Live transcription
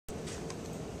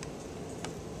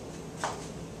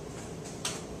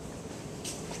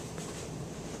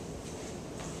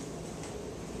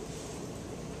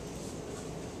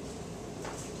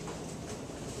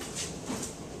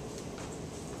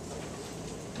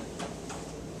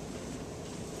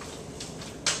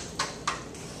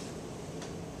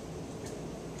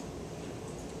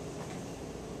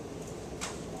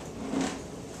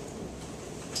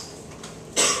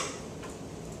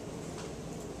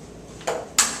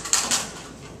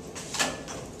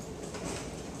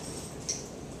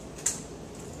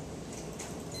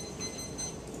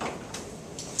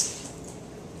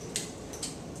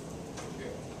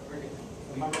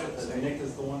Am I right that UMich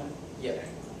is the one? Yeah.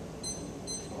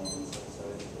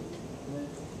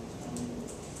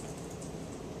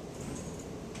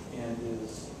 And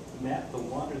is Matt the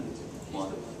one or the two?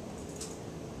 One.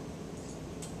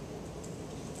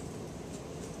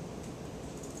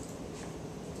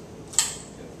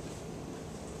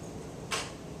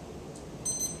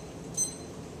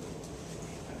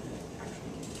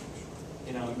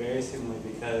 You know, embarrassingly,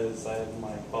 because I have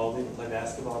my quality to play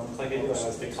basketball and like I do, I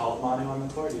always get called Manu on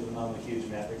the court, even though I'm a huge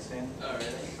Mavericks fan. Oh, really?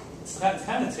 It's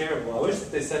kind of terrible. I wish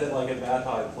that they said it like about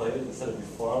how I played it instead of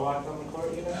before I walked on the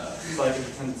court, you know? It's like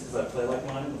because I play like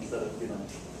Manu instead of, you know,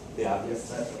 the obvious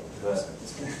stuff. But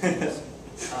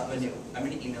Manu, I'm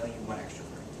going to email you one extra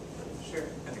card. Sure.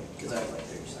 Okay, because I have like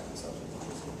 30 seconds left.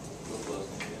 We'll close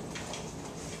the video.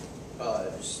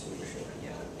 Just leadership.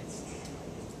 Yeah, it's...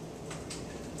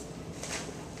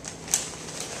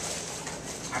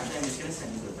 Actually, I'm just going to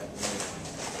send you the back.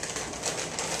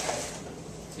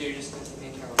 So you're just going to the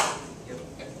entire one? Yep.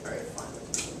 Okay. Alright, fine.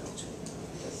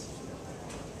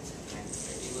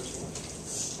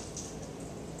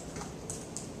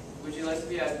 Would you like to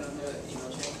be added on the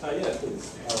email chain? yeah,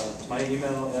 please. My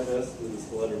email address is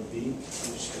the letter B,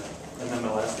 and then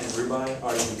my last name, rubiae,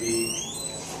 R-U-B,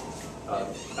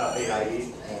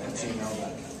 A-I-E, at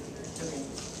gmail.com. Okay.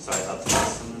 Sorry, I thought that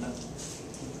was something else.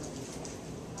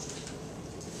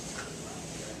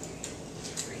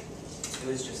 Great. It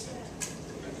was just...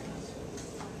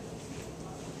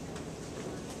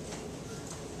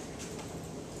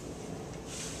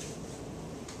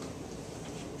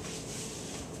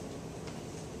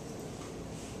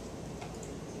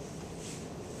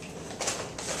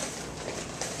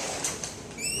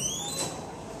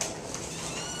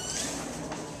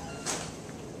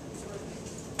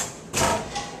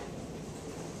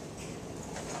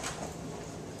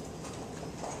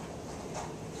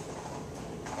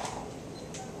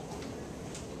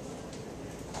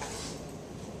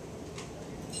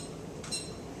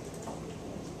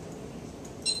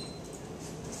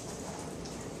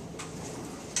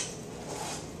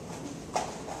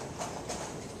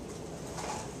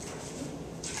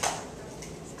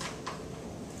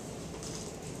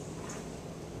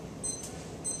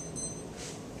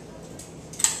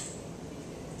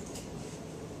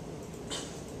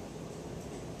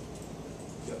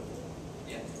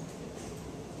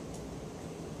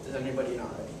 Does anybody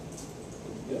not ready?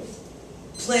 Yes.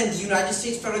 Plan, the United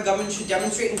States federal government should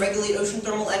demonstrate and regulate ocean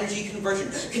thermal energy conversion.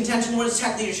 Contention one is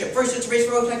tech leadership. First, it's a race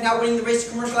for OPEC, now winning the race to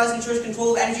commercialize and ensure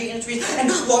control of energy industries and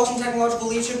launching technological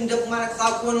leadership and diplomatic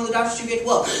clout colonial adoption to get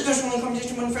well. There's only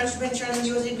competition when France, Japan, China, and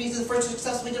the USA be the first to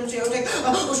successfully demonstrate OPEC.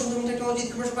 Ocean thermal technology,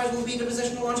 the commercial prize will be in a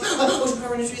position to launch. Ocean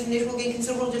power industries, the nation will gain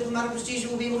considerable diplomatic prestige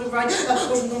and will be able to provide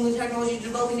ocean thermal technology to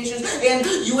developing nations. And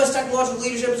U.S. technological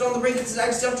leadership is on the brink of its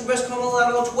existential best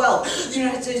Commonwealth 12. The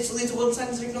United States leads the world in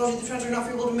science and technology. The trends are not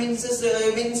favorable to maintenance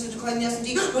of decline in the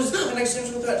S&D was an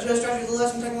existential threat to our strategy of the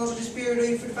lesson technological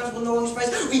superiority for defensible no longer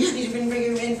suffice. We need to bring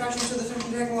regular manufacturing so that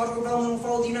technological development will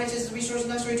follow the United States as the resources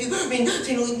necessary to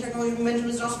maintain a leading technology momentum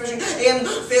is not sufficient, and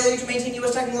failure to maintain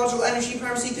U.S. technological energy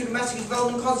primacy through domestic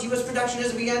development causes U.S. production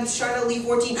as it began China Lead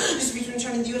 14. Disputes between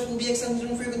China and the U.S. will be extended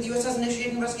and frequent. The U.S. has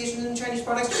initiated investigations into Chinese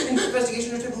products.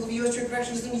 Investigation are typical of U.S. trade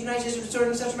practices in the United States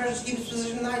resorting such measures to keep its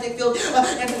position in the high-tech field.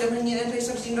 Anti-dumping and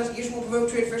anti-subsidy investigation will provoke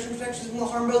trade friction, protectionism will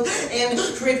harm both, and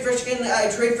trade friction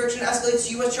escalates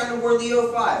to U.S.-China War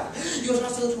Leo 5. U.S.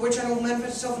 hostility toward China will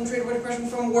manifest itself in trade war depression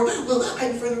from war, will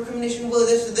heighten further recrimination,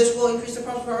 this will increase the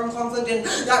prospect of armed conflict, and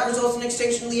that results in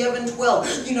extinction Leo and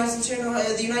 12. The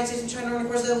United States and China are, of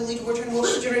course, that will lead to war. China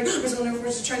will generate Brazil and, of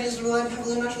course, the Chinese rely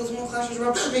heavily on nationalism, will clashes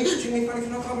erupt, may find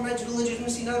cannot compromise due to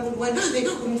legitimacy, neither would win. They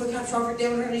would inflict catastrophic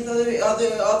damage or any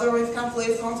other way of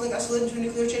conflict escalate into a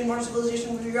nuclear chain, modern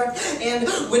civilization would react, and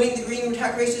winning the green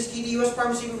attack race is key to U.S.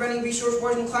 primacy, preventing resource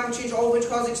wars and climate change, all of which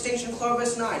cause extinction of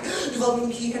Clause 9.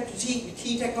 Developing key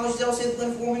technologies that will save the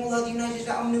planet from warming, allow the United States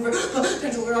to outmaneuver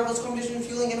potential for rivals, competition and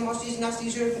fueling animosities, nasty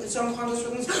some contest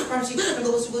for privacy and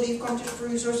global stability of competition for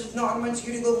resources, not undermine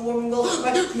security, global warming will,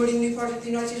 by promoting new projects,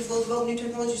 the United States will develop new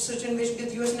technologies, such innovation give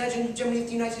the U.S. an edge, and hegemony if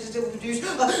the United States is able to produce,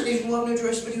 Asian will have no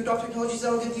choice but to adopt technologies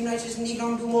that will give the United States an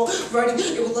economic boom while providing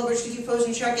it will leverage to keep foes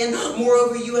in check, and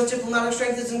moreover, U.S. diplomatic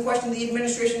strength is in question, the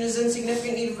administration is in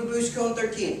significant need of a boost, Cone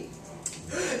 13.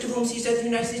 Diplomacy said the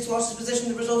United States lost its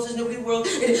position. The result is nobody in the world.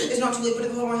 It is not too late, but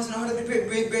the Obama has not had to break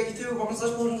through. Obama's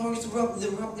less bold in Congress. The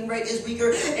Republican right is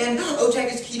weaker, and OTEC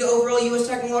is key to overall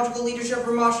U.S. technological leadership.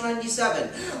 March 97.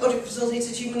 OTEC facilitates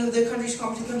achievement of the country's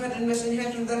competitiveness,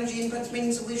 enhancement of energy, and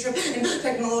maintenance of leadership in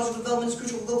technological development is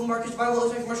crucial for global markets. Vital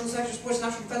OTEC commercial sector supports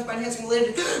national defense by enhancing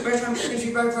related maritime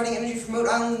industry by providing energy from remote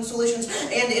island installations,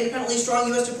 and independently strong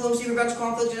U.S. diplomacy prevents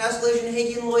conflict and escalation.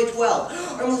 Hague and Lloyd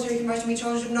 12. Our military can rise to meet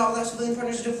challenges, but not without civilian partners.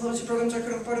 Diplomacy programs are a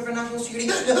critical part of our national security.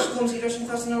 Diplomacy addressing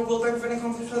costs in our world by preventing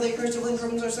conflicts where they occur. Civilian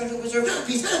programs are essential to preserve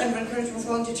peace and prevent countries from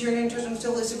falling to tyranny and terrorism.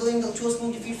 Still, civilian tools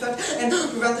can defuse threat and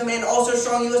prevent them. And also,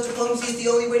 strong U.S. diplomacy is the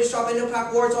only way to stop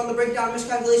Indo-Pak wars. On the breakdown,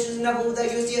 miscalculations inevitable without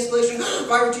U.S. de-escalation.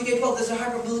 Viber 2K12, there's a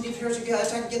high probability of terrorist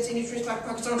attack against any trace back to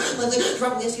Pakistan. Likely to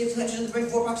rapidly escalate tensions to bring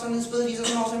forward Pakistan instabilities at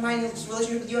an all-time high. This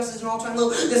relationship with the U.S. is an all-time low.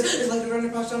 This is likely to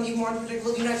render Pakistan even more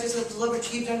unpredictable. The United States has delivered to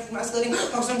keep tension from escalating.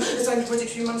 Pakistan is signing towards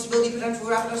extreme instability, potential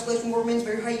for rapid escalation. War remains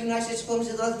very high. United States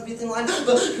diplomacy is likely to be thin line,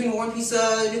 but between war and peace,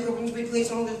 nuclear weapons will be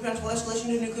placed on the potential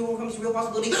escalation to nuclear war becomes a real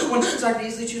possibility. One side could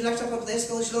easily choose next step up the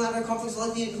escalation of the conflicts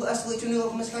likely to escalate to a new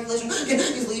level of miscalculation. Can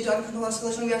easily lead to uncontrolled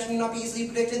escalation. Reaction not be easily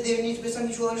predicted. There needs to be some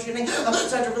mutual understanding.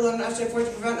 Side to rely on outside force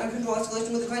to prevent uncontrolled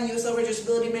escalation with the declining U.S. leverage.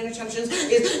 Ability to manage tensions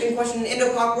is in question.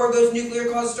 Indo-Pak war goes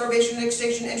nuclear, causes starvation and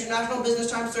extinction. International business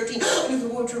times 13.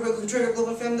 Nuclear war trigger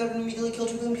global famine that would immediately kill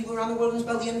 2 billion people around the world and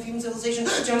spell the end of human civilization.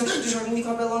 China destruction be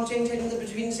caught by long-standing technical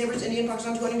between sabers. India and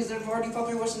Pakistan, 2 enemies that have already fought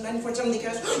through West and 1947. The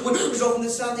chaos would result from the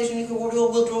South Asian nuclear war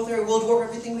will dwarf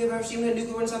everything we have ever seen. A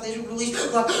nuclear war in South Asia would release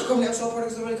black carbon dioxide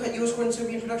particles that would cut U.S. core and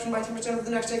Soviet production by 10% over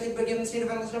the next decade. But given the state of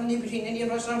uncertainty between India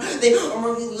and Pakistan, they are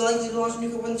more likely to launch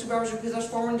nuclear weapons. Superpowers who possess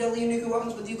far more deadly nuclear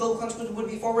weapons, but the global consequences would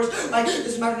be far worse. Like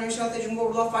this imaginary South Asian war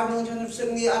would lost 5 million tons of soot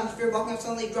in the atmosphere, blocking out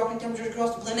sunlight, dropping temperatures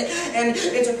across the planet, and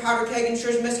it's a powder keg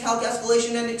ensures miscalc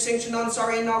escalation and extinction on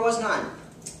sorry and not was none.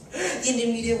 The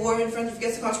Indian media war in France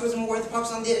forgets the consequences of war with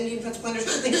Pakistan. The Indian defense planners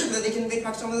think that they can invade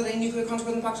Pakistan without any nuclear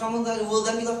consequence. Pakistan will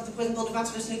then be left with the poison pill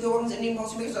defense of its nuclear weapons. Indian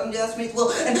policymakers underestimate the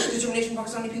will and determination of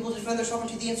Pakistani people to defend their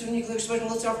sovereignty. The ensuing nuclear explosion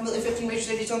will start from 15 major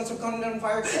cities on the subcontinent on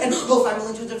fire and will 5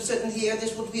 million tons of soot in the air.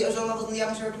 This will be ozone levels in the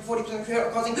atmosphere up to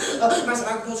 40%, causing massive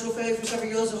agricultural failure for several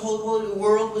years. The whole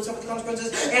world will suffer the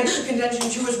consequences. And contention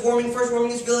 2 is warming. First,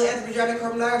 warming is real. Anthropogenic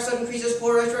carbon dioxide increases,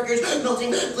 polarized records,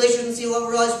 melting glaciers and sea level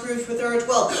rise proves for there are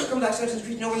 12. Carbon dioxide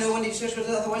increases. No one needs to but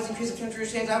otherwise increase of temperature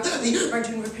stands out. The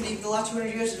magnitude of rapidity for the last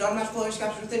 200 years is unmatched polar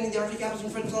caps within the Arctic caps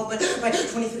in front of but by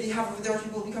 2030 half of the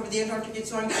Arctic will be covered. The Antarctic is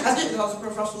soaring as it also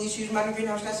permafrost release huge amount of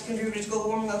greenhouse gases contributed to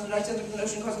global warming, melted ice ends up in the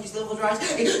ocean causing sea level rise,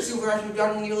 a silver ice would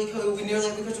down nearly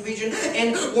every coastal region,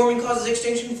 and warming causes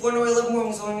extinction. Florida 11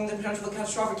 warming, allowing the potential for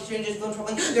catastrophic changes been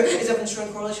troubling. There is evidence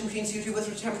showing correlation between CO2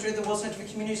 with temperature. The world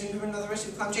scientific communities and given the risk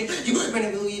of climate change.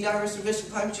 Humanity diverse risk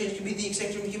of climate change could be the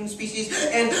extinction of human species.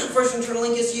 And first internal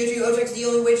link is CO2. OTEC the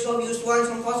only way to solve U.S. reliance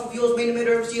on fossil fuels, main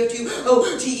emitter of CO2.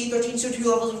 TE13 CO2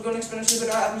 levels have grown exponentially, but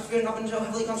our atmosphere has not been so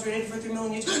heavily concentrated for 3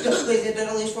 million years. The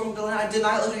deadliest form of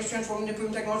denial is transforming into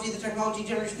proven technology. The technology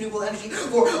generates renewable energy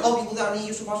for all people without any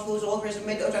use of fossil fuels. All prices have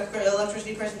made OTEC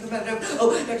electricity pricing competitive.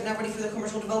 OTEC is now ready for the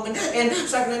commercial development. And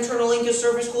second internal link is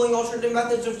surface cooling, alternative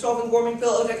methods of solving warming.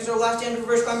 OTEC is our last stand to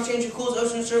reverse climate change. It cools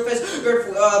ocean surface.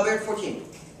 Baird 14.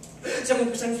 70%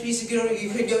 of species could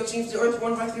extinct the Earth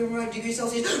 1.3 degrees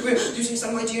Celsius, reducing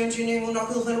sunlight geoengineering will not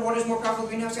cool the planet. Water is more powerful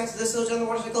greenhouse gases. This slows down the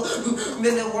water cycle.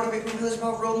 Midnight water vapor plays a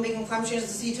powerful role in making climate change as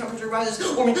the sea temperature rises.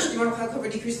 Warming, the amount of cloud cover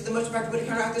decreases. The most effective way to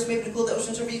counteract this may be to cool the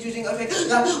ocean surface using OTEC.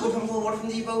 That would pump water from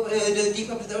the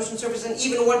deep up to the ocean surface, and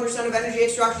even 1% of energy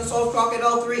extraction solves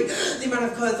crocodile 3. The amount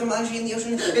of thermal energy in the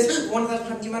ocean is 1,000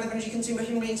 times the amount of energy consumed by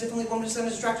human beings. If only 1% is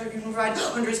extracted, you can provide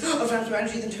hundreds of times more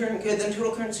energy than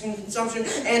total current consumption.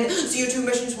 And CO2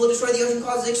 emissions will destroy the ocean,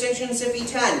 causes extinction. SIFI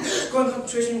 10. Growing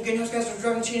concentration of greenhouse gases are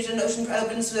driving changes in ocean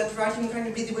evidence that provide humankind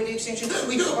to be the way to extinction.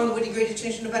 We are on the way to great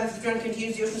extinction. The benefit of the trend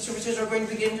continues. The ocean surfaces are going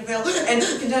to begin to fail. And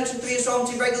contention 3 is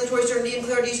solvency, regulatory certainty, and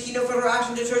clarity is key. No federal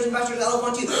action deters investors.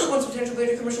 Elephant 2. Once potential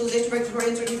greater commercialization,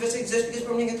 regulatory uncertainty exists because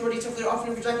permitting authorities simply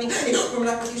often rejecting a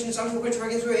permanent application is under which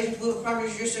regulatory agents will have primary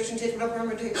jurisdiction take up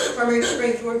primary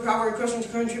regulatory power.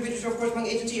 Questions contribute to of course among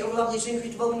agency overlap leads to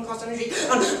increased development cost, energy,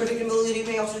 unpredictability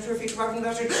may also for future market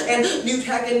investors. And new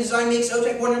tech and design makes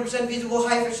OTEC 100% feasible,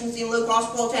 high efficiency, and low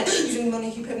cost. Paul 10. Using ammonia,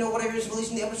 heat, no water is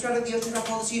releasing the upper strata of the ocean,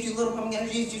 dropping all the CO2, little pumping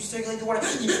energy used to circulate the water.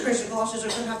 Pressure losses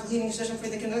are half the cleaning system for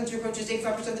the condenser approaches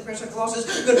 85%. The pressure losses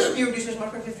could be reduced as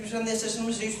much by 50%. The system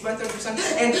is reduced by 30%.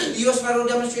 And the U.S. federal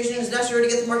demonstration is necessary to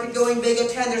get the market going. Vega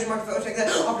 10. There's a market for OTEC that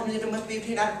operated must be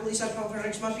obtained adequately. Such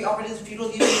projects must be operated as futile.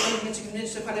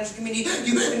 The financial community.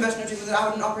 You invest in OTEC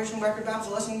without an operational record. Perhaps a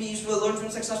lesson be used to learn from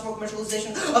successful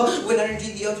commercialization of wind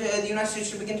energy. The United States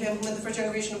should begin to implement the first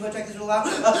generation of OTEC that will allow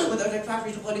with OTEC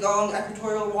factories deployed along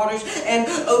equatorial waters. And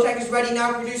OTEC is ready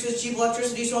now, produces cheap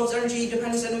electricity, solves energy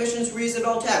dependence and emissions,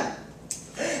 Reasonable 10.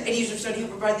 80 years of study have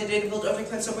provided the data to build OTEC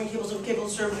plants. Submarine cables capable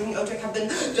of serving OTEC have been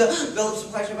developed.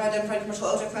 Suppliers have identified commercial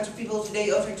OTEC plants for people today.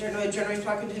 OTEC generates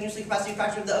power continuously. Capacity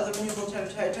factor of the other renewable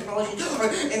technology are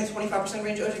in the 25%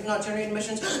 range. OTEC not generate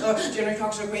emissions or generate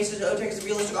toxic wastes. OTEC is a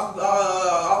realistic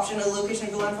option. A location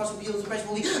of land fossil fuels. The price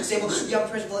will be stable. The average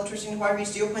price of electricity in Hawaii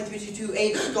reached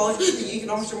 $0.328. The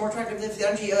economics are more attractive if the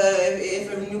energy,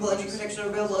 if renewable energy projects are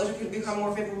available. OTEC could become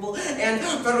more favorable. And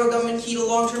federal government key to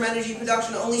long-term energy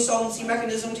production. Only solvency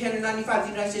mechanism 1095. The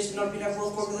United States does not have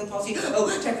world formula policy.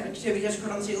 Tech activity has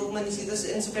occurred on the scale when they see this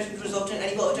insufficient to result in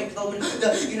any tech development.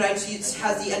 The United States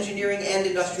has the engineering and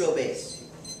industrial base.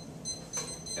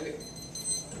 Okay.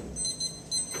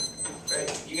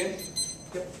 Alright, you good?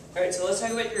 Yep. Alright, so let's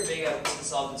talk about your big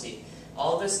insolvency.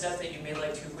 All this stuff that you made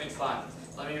like 2.5.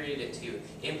 Let me read it to you.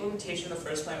 Implementation of the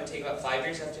first plan would take about 5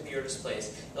 years after the order is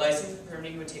placed. The licensing and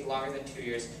permitting would take longer than 2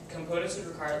 years. Components would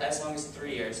require as long as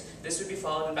 3 years. This would be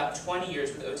followed in about 20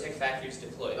 years with OTEC factories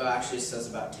deployed. Actually, it says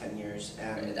about 10 years.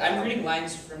 And I'm reading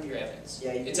lines from your evidence.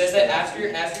 Yeah, it says that after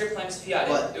your plan is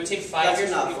fiated, it would take 5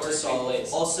 years for the order to be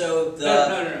placed. Also, the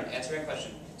No. Answer my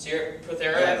question. So your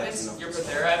Prothero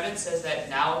evidence says that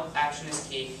now action is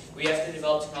key. We have to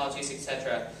develop technologies,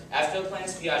 etc. After the plan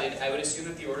is fiated, I would assume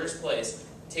that the order is placed.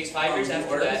 It takes 5 years after that.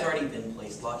 The order has already been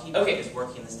placed. Lockheed is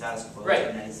working the status quo right. of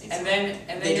the United States. And then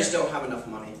they just don't have enough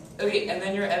money. Okay, and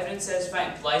then your evidence says,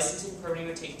 fine, licensing and permitting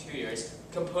would take 2 years.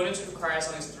 Components would require as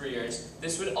long as 3 years.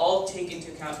 This would all take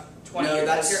into account 20 years.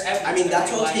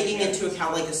 That's all taking into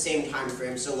account like the same time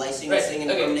frame. So licensing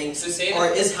and permitting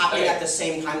is happening at the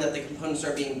same time that the components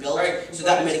are being built. So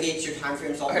that mitigates your time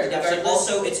frames altogether.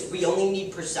 Also, we only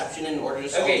need perception in order to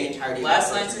solve the entirety.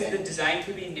 Last line says the design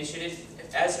could be initiated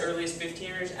as early as 15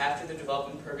 years after the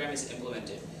development program is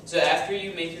implemented. So after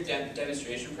you make your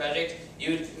demonstration project,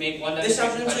 you would make one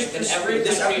demonstration project, and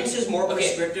this evidence is more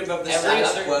prescriptive of the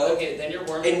status quo, then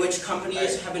you're in which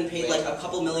companies have been paid like a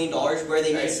couple $1 million where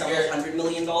they made several $100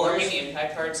 million. Warming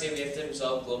impact cards say we have to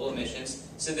resolve global emissions.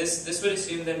 So this would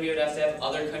assume that we would have to have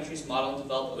other countries model and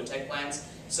develop OTEC plans.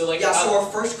 So like so our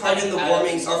first card in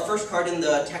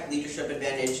the tech leadership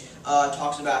advantage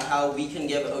talks about how we can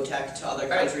give OTEC to other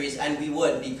countries, and we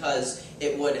would because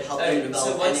it would help them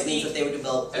develop, and it means that they would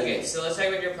develop. Okay, so let's talk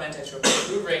about your plan text real quick.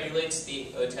 Who regulates the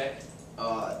OTEC?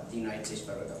 The United States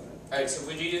federal government. All right, so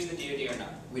would you use the DoD or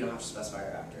not? We don't have to specify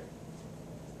our actor.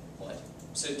 What?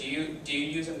 So do you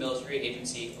use a military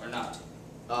agency or not?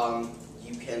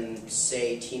 You can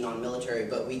say T non-military,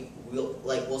 but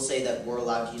we'll say that we're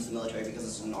allowed to use the military because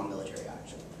it's a non-military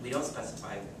action. We don't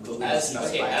specify.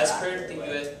 As per the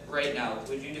U.S. right now,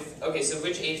 would you? So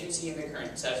which agency in the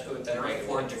current status quo would that regulate?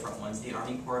 There are 4 different ones. The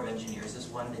Army Corps of Engineers is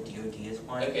one. The DoD is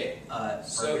one. Okay.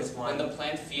 So is one. when the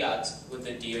plant fiats, would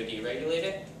the DoD regulate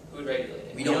it? Who would regulate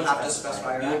it? We don't have to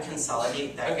specify. We would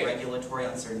consolidate that regulatory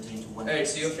uncertainty into one. Alright,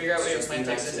 so you'll figure out what your plan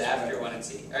text is after 1 and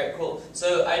C. Alright, cool.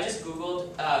 So I just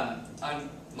googled on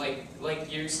like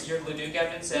your Leduc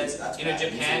evidence says,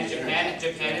 Japan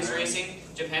is racing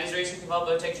to develop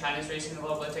OTEC, China is racing to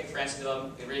develop OTEC, France is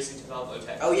racing to develop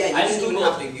OTEC. Oh yeah, you didn't even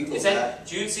have to Google it said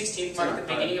June 16th marked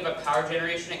the beginning of a power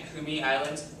generation at Kumi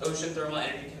Island's Ocean Thermal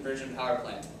Energy Conversion Power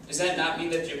Plant. Does that not mean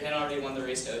that Japan already won the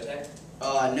race to OTEC?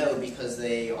 No, because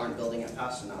they aren't building it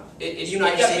fast enough.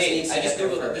 United States needs to get there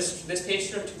first. This page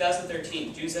from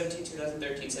 2013, June 17,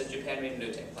 2013 says Japan made an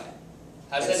OTEC plan.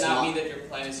 How does that not mean that your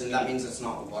plan is... That means it's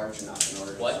not large enough in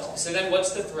order to resolve. So then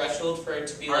what's the threshold for it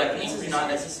to be like... It's not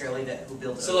necessarily that who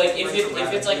built it. So like if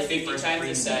it's like 50 times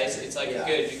the size, it's like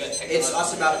good, you got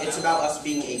technology. It's about us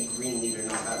being a green leader,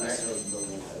 not about necessarily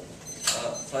building it.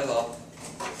 5 up.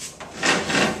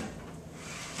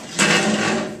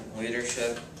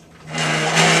 Leadership.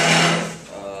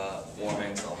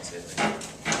 Warming, solvency, I think.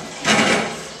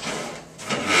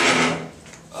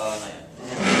 Not yet.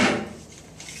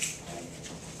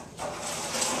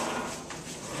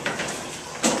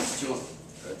 Do you want...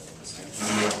 Good. This time.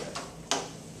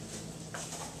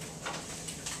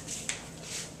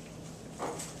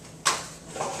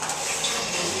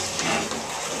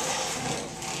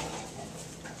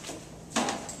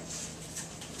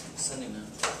 Sending now.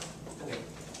 Okay.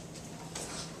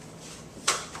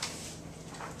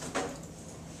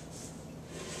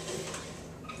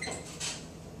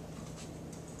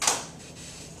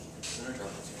 Send or drop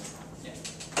it to me. Yeah.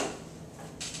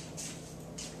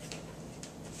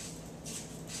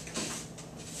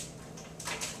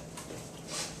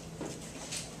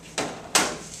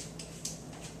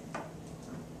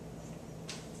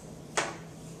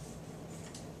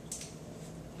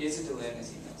 He has a delay on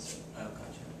his email, so Oh,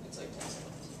 gotcha. it's like 10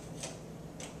 seconds.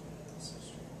 So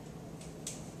strange.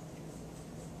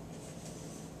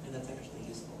 And that's actually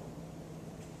useful.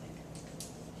 Like,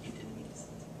 he didn't mean to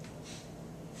send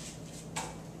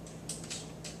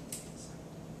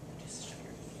just shut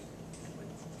your computer.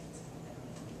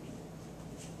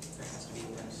 There has to be a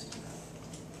way to do that.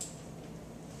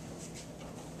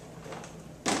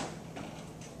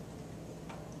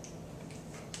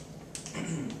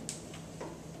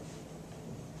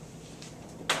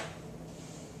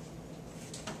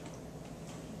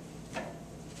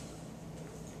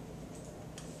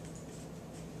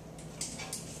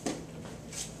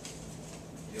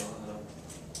 You all have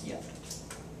Yeah.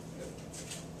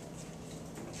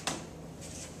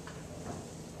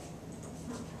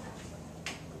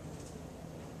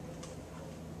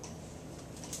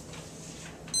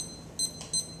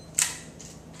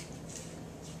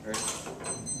 Ready?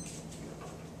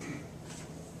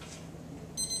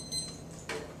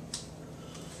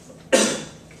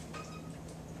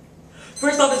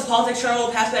 First off, it's politics. Trial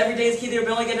will pass, but every day is key. Their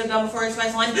ability to get it done before it's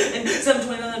line. And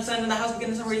 729% of the House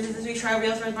begins some reasons this week. Trial will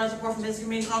be authorized by support from business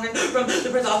community Congress. From the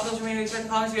Prince officials remain to expect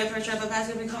Congress to be authorized by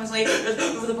passing will be comments late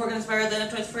before the report can expire at the end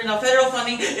of 2023. Now, federal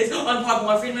funding is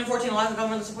unpopular. Freedom and 14 lack of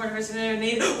government support and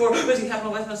need for risking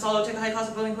capital investments. Although take a high cost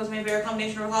of building posts may vary a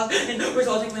combination of costs and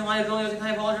result taking liability with a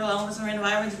kind of vulnerable elements and random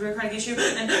environments, a bureaucratic issue.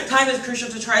 And time is crucial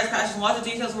to try its passion. Lots of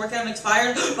details worked out and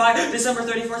expired by December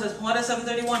 31st. As Paletta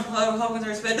 731, Republicans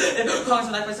are split. If Congress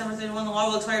will act by December 31, the law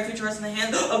will expire. Future rests in the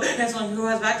hands of Councilman who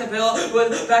has backed the bill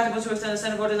with backed the bill to extend the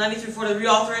Senate voted 93-4 to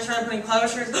reauthorize her, putting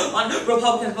plowshares on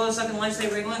Republicans' vote second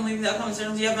legislative regulating, leaving the outcome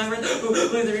uncertainty. You have members who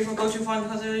believe the reform go too far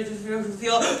because they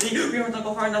feel the reform don't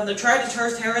go far enough. The triad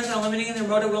deters terrorists by eliminating their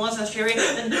mode of willingness as Sherry,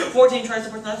 and 14 tries to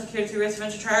support national security through race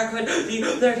prevention. Triad could be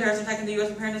their terrorist attacking the U.S.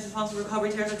 preparedness response to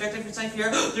recovery. Terrorist objective for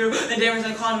fear through endangering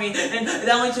the economy, and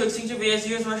that leads to extinction via the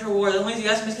U.S.-Russia war. That leads to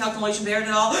U.S. miscalculation buried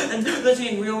it all, and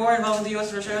literally real war involving the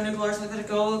U.S.-Russia nuclear arsenal could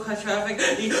go, cut traffic,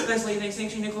 the best leading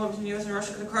extinction nuclear between the U.S. and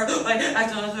Russia could occur by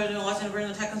acting on a threat and loss and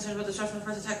burning attack concerns about destruction of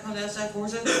the first attack on the attack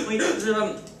forces.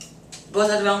 Both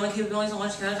have development capabilities and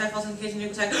launch counterattack, false indication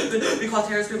nuclear attack could be called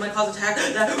terrorist group might cause attack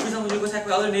that resemble nuclear attack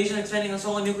by other nations, expanding a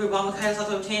stolen nuclear bomb with kind of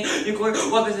to obtain nuclear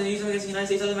weapons and use them against the United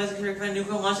States. Other methods to prevent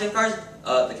nuclear launch safeguards.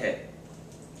 The K.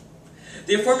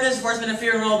 The affirmative enforcement of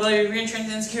fear and vulnerability,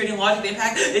 reinsurance and security and logic. The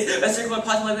impact is a circular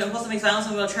possible impulse that makes violence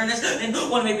and alternatives, and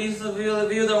one may be the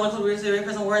view that one could reach the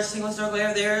present war as a single historical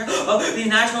area of the area of the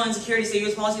national insecurity. State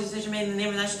U.S. policy decision made in the name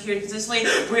of national security consistently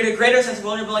create a greater sense of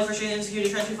vulnerability for shame and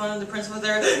insecurity. Trying to fund the principle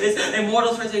there is a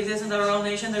mortal threat to the existence of our own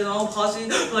nation. Their own policy,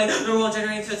 like the role of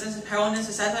generating threats and powerlessness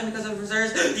is satisfied because it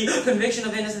reserves the conviction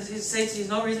of innocence. The state sees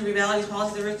no reason to revalidate these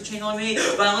policies. The risk to change only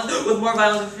violence with more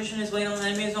violence. Efficient is blamed on the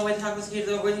enemy. There's no way to talk about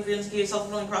security without waiting for insecurity,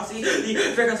 self-fulfilling prophecy. The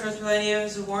fair consequence of any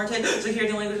evidence is warranted. Security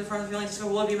and language of foreign feeling to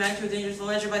will be magnitude dangerous to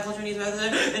ledger by culture needs rather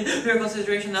than empirical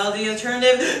consideration. Now, the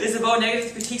alternative is about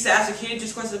negative critiques that executed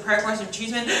discourse of the prior question of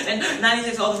achievement. And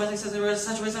 96 ultimately says there was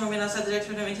such wisdom remain outside the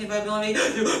expert and maintained by ability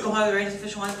to comply with the range of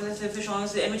official lines, official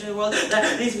lines, the image of the world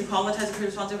that needs to be problematized,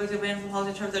 create responsibility to ban from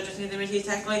policy terms that just need the image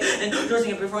tactically and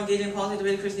endorsing it before engaging in policy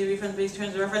debate, criticism, reference based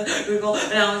terms of reference, critical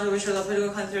analysis, which shows up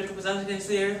political kind of theoretical presumptions against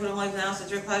the area, political analysis,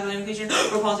 direct applied indication,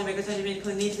 where policymakers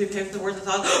need to be paid for the words of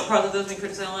thought. Part of those being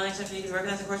criticized online exception need to be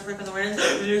recognized, of course, frequent awareness,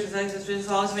 reduce the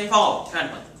policy may follow.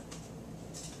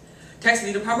 Text: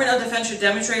 the Department of Defense should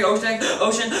demonstrate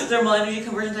ocean thermal energy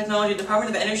conversion technology. The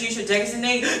Department of Energy should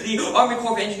designate the Army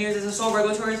Corps of Engineers as a sole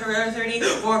regulatory authority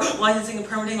for licensing and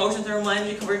permitting ocean thermal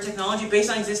energy conversion technology based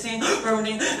on existing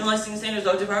permitting and licensing standards.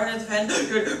 The Department of Defense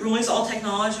should release all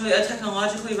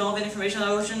technologically relevant information on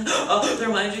ocean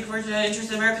thermal energy conversion to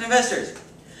interested American investors.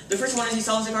 The first one is the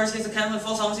solvency card states the Canada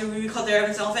full solvency we call their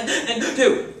evidence elephant. And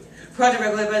 2. Project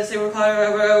regulated by the state will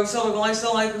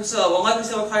likely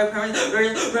still require permanent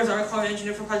require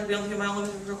engineer for project beyond the mile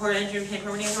limits of required engineer obtain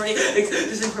permitting authority.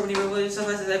 Existing permitting regulated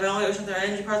suffices that evaluation of their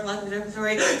energy project like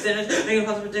regulatory standards, making it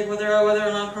possible to predict whether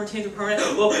or not permitting to permit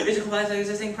will issue compliance with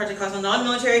existing project costs.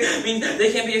 Non-military means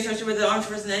they can't be associated with the armed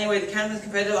forces in any way. The Canada's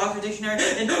competitive Oxford Dictionary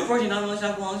and 14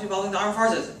 non-military belongs to involving the armed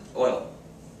forces. Oil.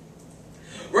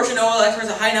 Russian oil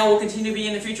exports at high now will continue to be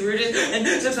in the future rooted. And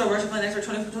 6 Russian plan export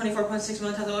 24.6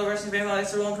 million tons of oil. Russian bank oil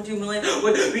export 1.2 million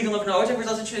would be delivered. OPEC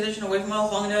results in transition away from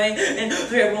oil along the way. And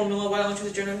 3.1 million oil into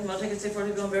the journey from OPEC and say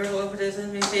 40 billion barrels of oil per day.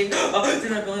 And may save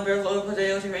 300 billion barrels of oil per day.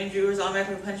 OPEC range viewers on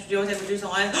American replenish the OPEC reduce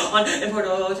line on import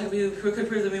oil. OPEC could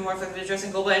prove to be more effective at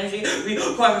addressing global energy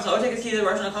requirements. OPEC is key to the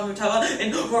Russian economy.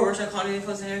 And for Russian economy,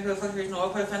 influence and fluctuation of oil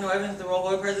price. Find no evidence that the world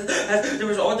oil prices has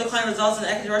the oil decline results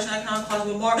in the Russian economic cause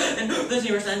with more. And this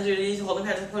new Russian energy to hold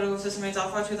impact of the political system remains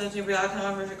off. 2002 real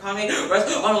economic economy.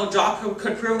 Rest on a drop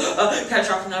could prove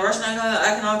catastrophic. Now Russian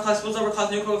economic cause spills over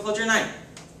cause nuclear filter 9.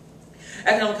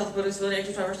 Economic health, political stability,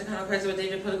 anti-terrorist economic crisis with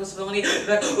danger, political stability,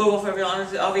 but global for every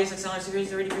obvious external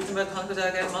security, already proven by the conflict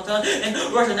of meltdown. And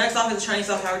Russia, next off is the Chinese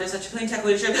soft power. There's such clean tech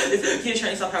leadership is key to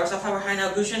Chinese soft power high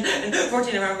now, Gushin, and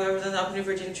 14 environmental represents the opportunity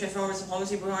for achieving transformers,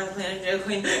 diplomacy, providing the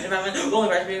clean environment, only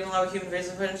right to be allowed with human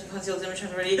races, concealed image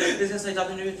already, discussing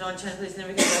adopting new John Chen's place in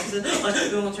the emphasis on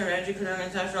long-term energy, creating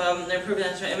international improving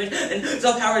national image, and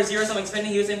soft power is zero sum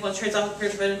expanding, use influence, trades off, peer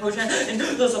competitive coach, and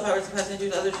those soft power is capacity to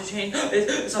do others to change,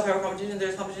 is soft power competition,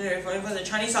 there's competition for the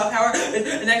Chinese soft power is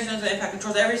the next generation impact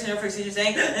controls every scenario for exchange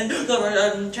saying, and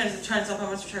the Chinese soft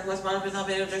power must return West Model, but not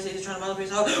being able to address the China model, but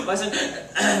how Western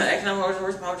economic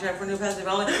resource power for new paths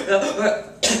development.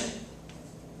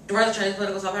 Where the Chinese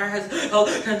political soft power has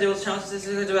helped kind of deal with challenges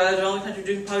to developing country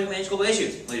due to probably manage global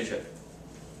issues. Leadership.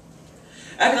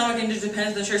 Economic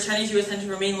interdependence ensures Chinese U.S. tend to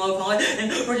remain low quality,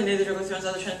 and fortunately neither drug threats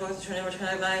other Chinese focus China where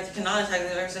China cannot attack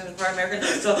the Americans and require American.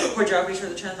 So for geography sure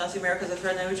the China not see America as a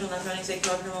threat and regional not running safe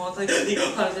to likely the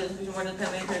economy is more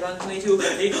independent and gone to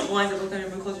a lines that look to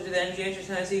move closer to the energy interest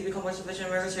China see become more sufficient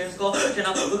America's shares goal.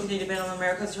 China will continue to depend on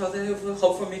America's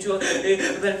hope for mutual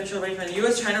beneficial arrangement. The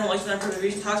U.S. China relations and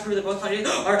recent talks prove that both countries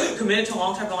are committed to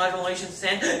long-term bilateral relations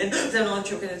stand and 7 million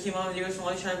trip in the team on the U.S.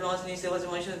 relations China balance and the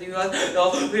stabilization relations with the U.S. Though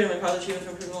freedom and positive achievements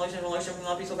for improving relations will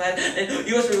not be so bad, and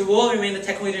U.S. will remain the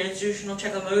tech leader in institutional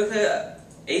Czechoslovakia,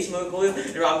 Ace Mogul,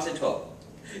 and Robinson 12.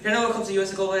 China when it comes to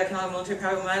U.S. global economic military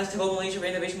power matters to global leadership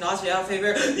innovation not out of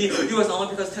favor the U.S. not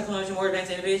only because technology more advanced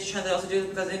innovation, China also do it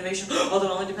because innovation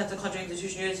although only depends on country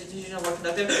institution more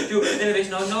productive do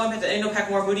innovation no impact no pack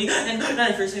more moody and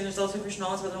not first thing themselves sufficient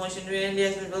knowledge with the relation to India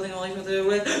has been building a relation with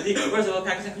the Brazil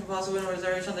Pakistan could possibly win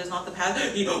reservation there's not the path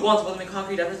he wants to make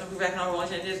concrete efforts to improve economic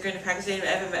relations India is going to Pakistan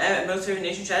and most of the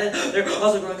nation chatted they're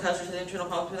also growing countries to the internal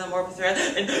problems with them more of a threat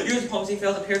and U.S. diplomacy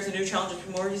fails to pair to new challenges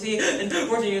from more you see and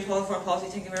 14 U.S. foreign policy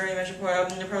taking very measure for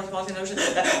the premise policy notion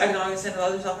that economic and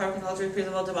other self-power can alter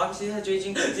reasonable democracy has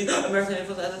raging the American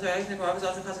influence as a threat economic office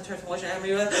often causes transformation and the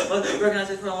U.S. was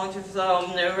recognized for a long-term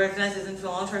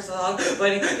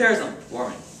fighting terrorism.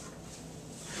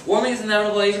 Warming is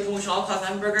inevitable age of pollution, all cause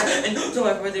hamburger, and so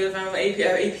whether the environmental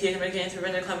APA to mitigate and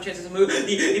prevent climate change is a move.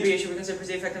 The EPA should reconsider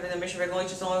the effective emission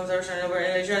regulations only with return over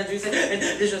Asia and Juice and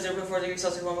additional 0.4 degrees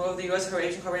Celsius warming of the U.S. for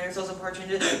Asian carbon air also part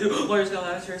changes to lawyers go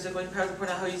on atmosphere going to power to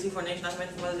point out how you see for a nation not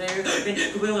committed from other day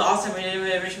completely awesome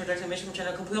emission reduction emission from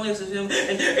China completely assume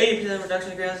and 80%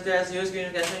 reduction in greenhouse gas U.S.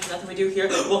 greenhouse gas emissions nothing we do here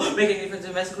will make any difference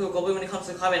domestically or globally when it comes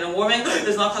to climate and warming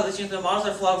does not cause the change in the models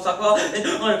are flawed stock well and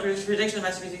on a prediction of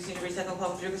mass music to recycle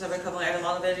public because of a couple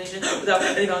of vegetation without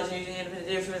any balance using independent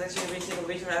data from actually reaching a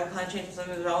region of climate change for some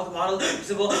of the model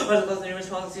usable but the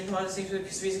numerous models seem to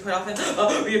be quite often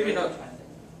European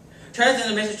China's in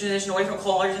the major transition away from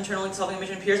coal, large internally solving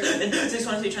emission peers. In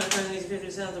 623, China currently needs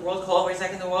 50% of the world coal, always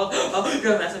second in the world.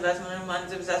 Driven massive investment in mines,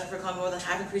 disaster for climate, more than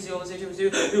half increased globalization was due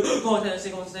to coal and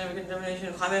single sustainable contamination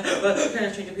of climate. But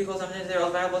China's change of people's dominance, they're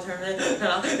all viable terminate.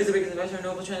 China is the biggest investment in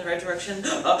renewable trend in the right direction.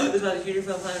 This is about the future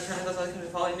for the planet. China goes like can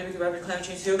follow into big rapid climate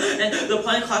change too. And the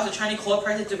planet collapse of Chinese coal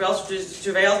prices derails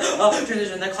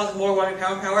transition that causes more warming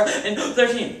power. And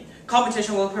 13.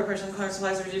 Competition will per person current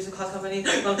supplies to reduce the cost company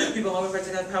people lower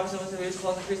prices that power someone to reduce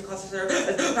cost increase the cost of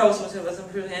service power someone to invest in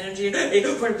improving energy a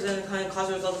 40% of the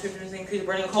cost result of 50% increase the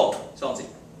burning of coal. Solvency.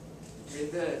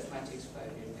 Read the 20 5 year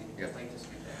thing. Yeah. Like this.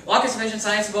 Lack of sufficient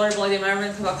science, vulnerability, the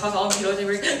environment, cost all kilos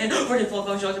every and 40 full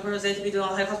functional to purpose to be done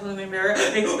on high cost with the main barrier.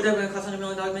 A would cost $100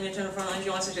 million million turn front energy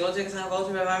on 60 take a volatile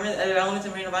environment, elements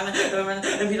and marine environment,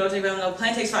 and people take the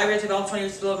plan takes 5 years to develop 20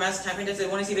 years to build massive campaign that's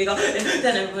 1 see big and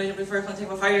then everybody before plan take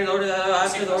about 5 years order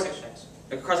after the order.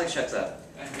 Cross checks that.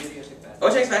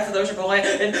 OTX back for the ocean away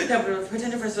and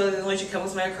potential for facilities in which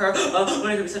chemicals may occur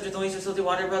when it could be subject to leach facility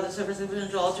water about the surface of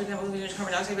potential altered chemicals in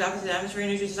carbon dioxide back into the atmosphere and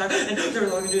nutrients are and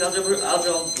surface we can do algal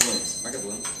balloons. Market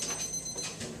balloons.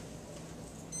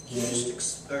 Can you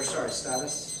just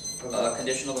status?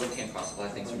 Conditional but we can't classify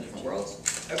things from different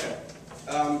worlds. Okay.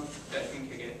 I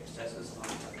think you get status on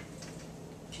that.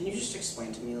 Can you just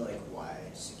explain to me like why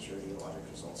security logic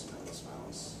results in endless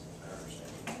balance? I don't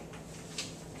understand.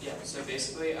 Yeah, so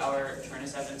basically our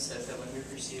China's evidence says that when we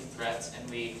perceive threats and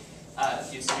we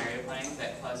do scenario planning,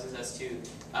 that causes us to,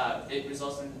 it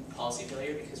results in policy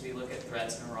failure because we look at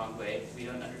threats in a wrong way. We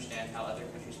don't understand how other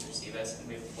countries perceive us, and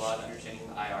we have a flawed understanding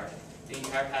of IR. The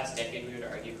entire past decade, we would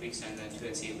argue, if we extend that to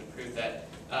NC, it would prove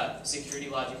that security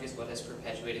logic is what has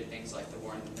perpetuated things like the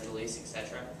war in the Middle East,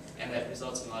 etc., and that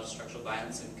results in a lot of structural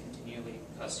violence and continually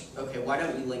cause. Okay, why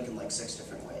don't you link in like 6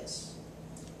 different ways?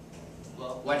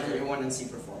 Well, Why didn't you want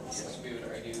NC performance? yes, we would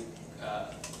argue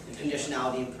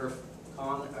Conditionality and perf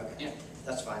con? Okay. Yeah.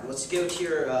 That's fine. Let's go to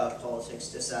your politics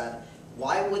dissad.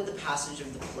 Why would the passage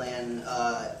of the plan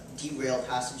derail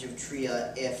passage of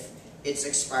TRIA if it's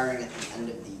expiring at the end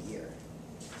of the year?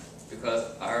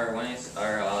 Because our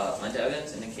meta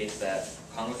evidence indicates that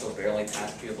Congress will barely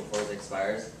pass TRIA before it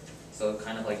expires. So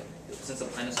kind of like, since the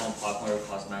plan is so unpopular, it will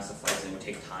cause massive fights, and it would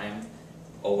take time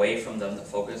away from them to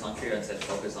focus on TRIA instead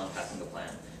focus on passing the plan.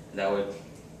 And that would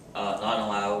not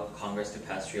allow Congress to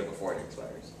pass TRIA before it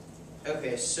expires.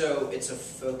 Okay, so it's a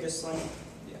focus line?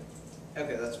 Yeah.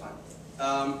 Okay, that's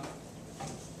fine.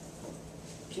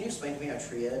 Can you explain to me how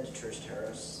TRIA deters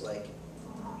terrorists? Like,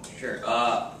 Sure.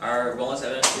 Our wellness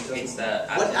evidence indicates that.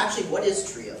 what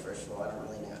is TRIA, first of all? I don't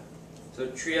really know. So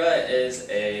TRIA is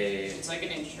a. it's like an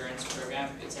insurance program.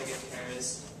 It's like a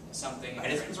terrorist something. Why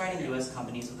does providing U.S.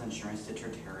 companies with insurance deter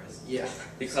terrorism? Yeah.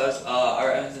 Because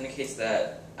our evidence indicates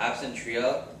that absent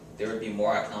TRIA, there would be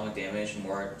more economic damage,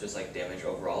 more just like damage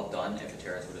overall done if a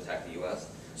terrorist would attack the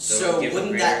U.S. So it would give them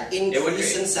wouldn't that it would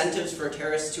increase create- incentives for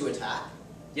terrorists to attack?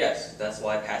 Yes, that's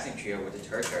why passing TRIA would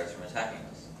deter terrorists from attacking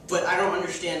us. But I don't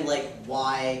understand, like,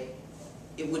 why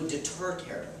it would deter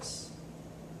terrorists.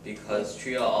 Because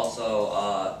TRIA also,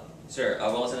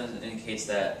 wellness evidence indicates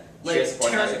that Like, TRIA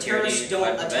supports national terrorists security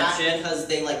don't by attack prevention. because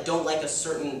they, like, don't like a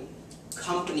certain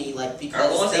company, like, Our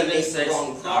because wellness they make evidence the says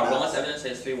wrong our product. wellness evidence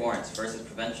says 3 warrants. First is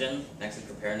prevention, next is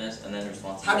preparedness, and then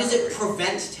response. How does it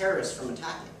prevent terrorists from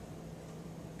attacking?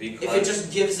 Because If it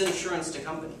just gives insurance to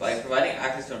companies. by providing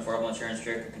access to affordable insurance,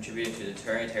 TRIA could contribute to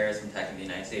deterring terrorists from attacking the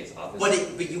United States.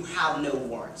 Obviously. But you have no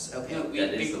warrants, okay? No, we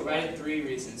That is the provided 3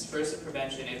 reasons. First, the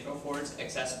prevention. It affords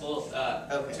accessible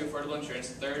Okay. to affordable insurance.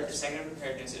 Third, the second,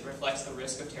 preparedness. It reflects the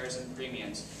risk of terrorism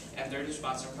premiums. And third,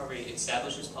 response and recovery. It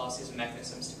establishes policies and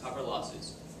mechanisms to cover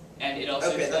losses. And it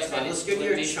also Okay, that's fine. and Let's it go to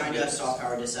your eliminates China risks. soft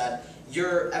power dissad.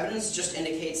 Your evidence just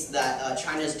indicates that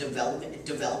China is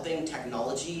developing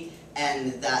technology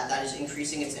and that is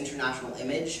increasing its international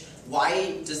image.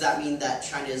 Why does that mean that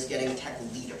China is getting tech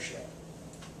leadership?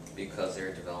 Because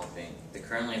they're developing.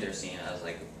 Currently they're seen as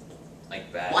like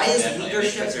bad. Why is national image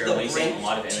leadership because they're the releasing brink a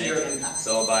lot of to image. your impact?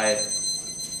 So by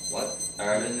what?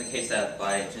 Or in the case that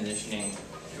by transitioning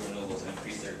to renewables and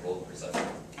increase their goal perception.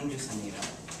 I'm just sending it out.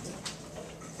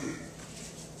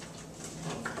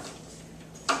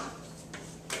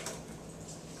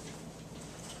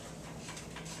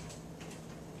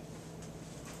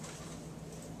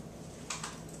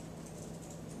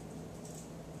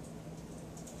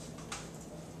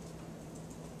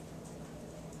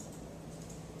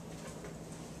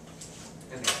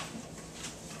 Okay.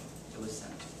 It was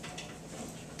sent.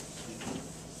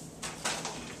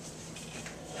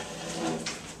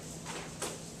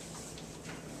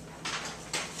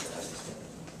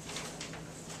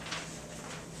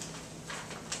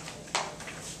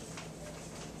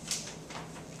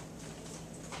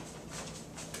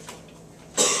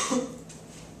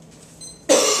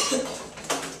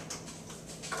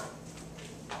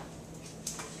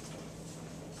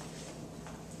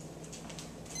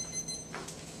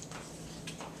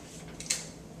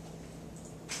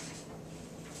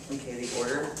 Okay, the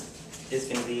order is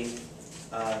going to be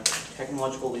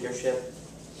technological leadership,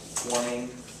 warming,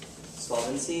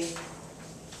 solvency,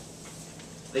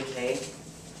 the K,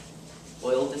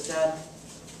 oil dissad,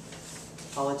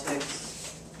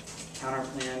 politics,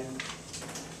 counterplan,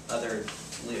 other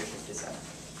leadership dissad.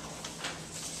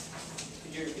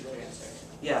 Could you repeat that again? Sorry.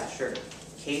 Yeah, sure.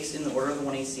 Case in the order of the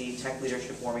 1AC, tech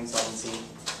leadership, warming, solvency,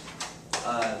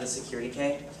 the security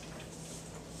K,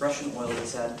 Russian oil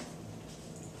dissad,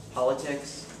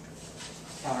 politics,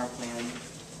 counterplan,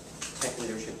 tech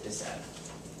leadership dissad.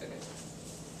 Okay.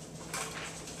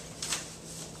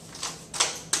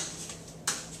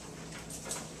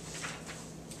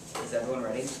 Is everyone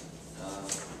ready?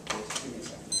 Just give me a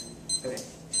second. Okay.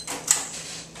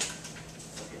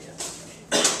 Okay,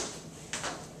 yes.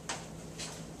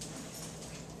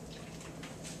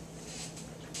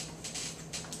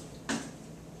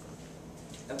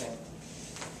 Okay.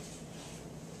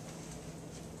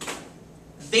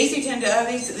 They say tend to,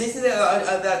 they say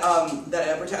that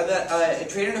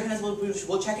trade interdependence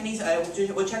will check any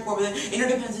will check for the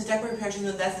interdependence is debt protections,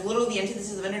 and that's literally the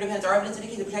antithesis of interdependence. Our evidence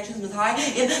indicates that protectionism is high,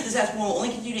 and the status quo will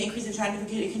only continue to increase if China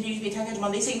continues to be a tech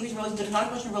hegemon. They say increase relations, but it's not a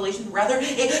question of relations, but rather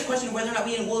a question of whether or not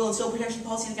we will instill protection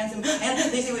policies against them.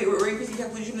 And they say we're increasing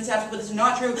tech leadership in the status quo, but this is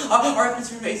not true. Our evidence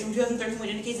from 2013, which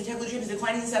indicates that tech leadership is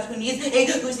declining in the status quo, needs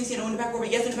a boosting state in the backward,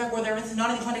 but yes, in the backward, their evidence is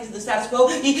not in the context of the status quo.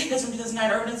 Because from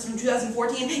 2009, our evidence from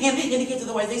 2014 and indicates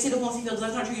otherwise. They say diplomacy fails.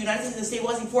 That's not true. The United States is a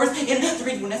stabilizing force in the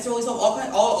region will necessarily solve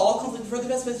all conflict for the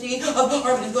specificity of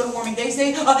our evidence. Global warming. They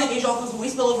say Asia all conflict will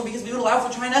spill over because we would allow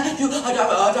for China to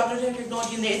adopt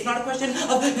technology, and it's not a question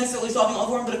of necessarily solving all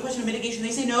warming, but a question of mitigation. They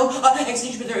say no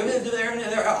extinction, but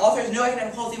their authors no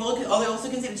economic policy. They also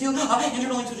consider two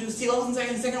internal links, which was sea levels,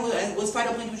 and second was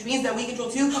phytoplankton, which means that we control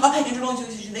two internal links to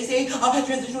extinction. They say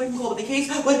transition away from coal, but the case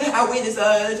would outweigh this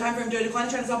time frame to decline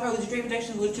of China's stockpile with trade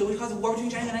protection, which causes war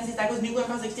between China and the United States. That goes nuclear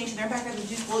causes extinction. Their impact has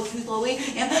reduced too slowly,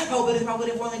 and probability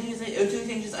of war related to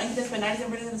extinction is uncontested by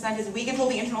 97% of scientists. We control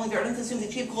the internal link. The evidence assumes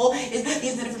that cheap coal is the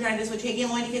incentive for China to switch. Hagen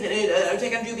will indicate that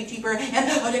tech energy will be cheaper, and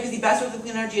tech is the best source of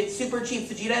clean energy. It's super cheap.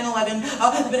 Vegeta and 11.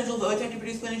 The potential of tech to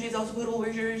produce clean energy is also potable.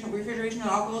 Refrigeration and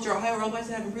aquaculture. Higher world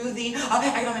prices have improved the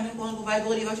economic and technological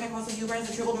viability of OTEC. Also, fuel prices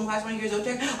have tripled in the last 20 years.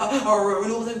 OTEC, or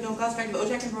renewables have become cost effective.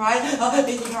 OTEC can provide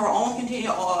basic power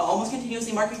almost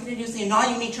continuously, market continuously, and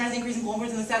non-unique. China's increasing coal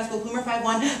imports in the status quo. Plumer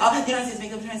 5-1. The United States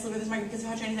makes up China's sliver of this market because of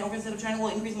how Chinese network instead of China will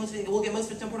increase will get most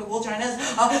of its import of coal. China's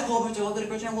coal imports are likely to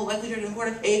grow. China will likely to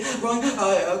import a growing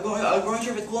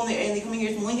share of its coal in the coming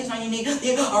years. The link is not unique.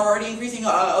 They are already increasing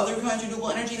other kinds of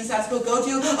renewable energy in the status quo. Go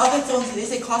to so they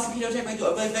say cost of ketotech by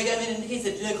it indicates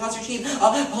that the costs are cheap.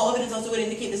 All evidence also would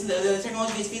indicate this the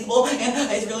technology is feasible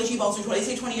and it's really cheap. Also, they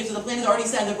say 20 years, so the plan is already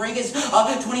set. The brink is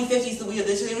 2050, so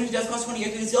this does cost 20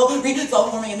 years. We can still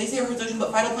solve warming, and they say Earth's ocean,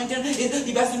 but phytoplankton is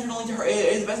the best internal link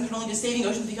to saving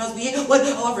oceans because we would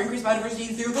allow for increased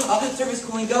biodiversity through surface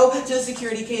cooling. Go to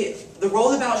security. The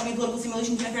role of the ballot should be political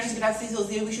simulation, fairness, and capacity. So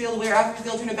we should be able to wear Africa's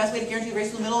the alternative best way to guarantee a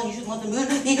race to the middle, and you shouldn't let the moon.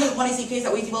 The 1AC case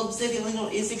that we developed say the illegal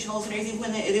is fictional scenarios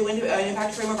when they win an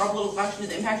impact framework. Our political action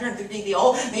is impact and they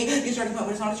all may be starting point,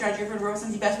 but it's not a strategy for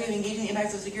represents the best way of engaging the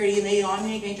impacts of security, and the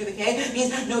non-unique nature of the K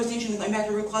means no extinction, impact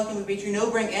or root cause can be true, no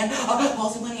brink, and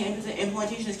policy planning and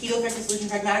implementation is key to effective solution.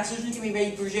 Pragmatic solutions can be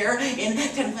very Berger in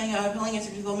tenant planning, planning and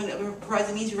sector development provides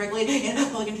the means to regulate in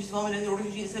public interest development in order to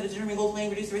achieve the set of determining goals,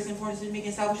 planning, reduce the risk, and informed decision making,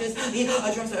 establishes the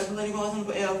trust of planning laws and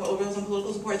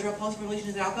political support. Direct policy formulation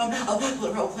is an outcome of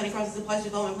political planning process. Applies to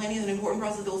development planning is an important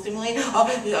process that will stimulate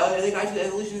the guide to the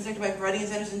evolution of the sector by providing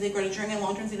incentives and safeguard ensuring and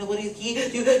long-term sustainability is key to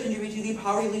contribute to the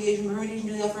poverty alleviation. Permutation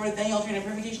to the affirmative, then the alternative.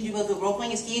 Permutation to the role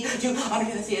playing is key to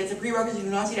understand the state. It's a prerequisite to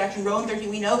non-state action. Row 13,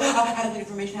 we know how to get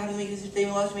information, how to make this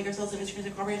statement allows to make ourselves an instrument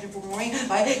of comprehension for warming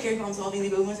by carefully problem solving the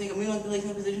movement, so we want to place in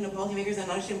the position of policymakers and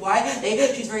understand why they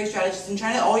choose various strategies. In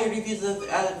China, all your views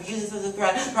this as a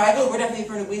threat. Pride, we're definitely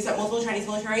for we set multiple Chinese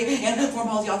military and foreign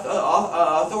policy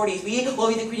authorities. We will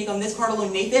be the critique on this card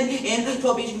alone. Nathan in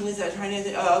 12 Beijing believes that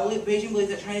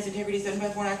China's integrity is threatened by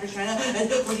foreign actors. China has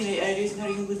 14 adjacent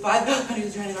countries, include 5 countries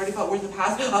that China has already fought wars in the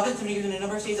past 70 years in a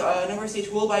number of states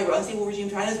ruled by unstable regime.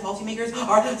 China's policymakers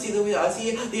see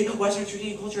the Western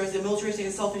strategic culture as a militaristic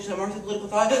and selfish Marxist political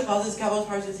thought causes capitalist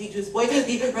powers to seek to exploit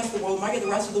the rest of the world market, the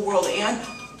rest of the world, and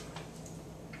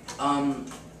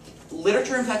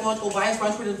literature and psychological bias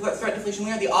run toward threat deflation.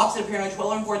 We are the opposite of paranoid, well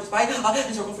learned for despite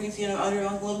historical frequency and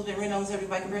underlying political and written on the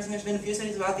subject. By comparison, there's been a few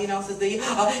studies about the analysis. The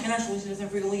international solutions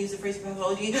have frequently used the phrase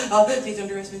pathology. States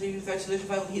underestimating the threat to the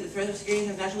threat of security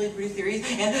have naturally produced theories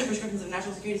and prescriptions of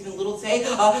national security has been little to say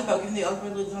about given the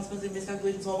unprecedented consequences of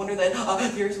miscalculations. So I wonder that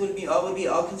theorists would be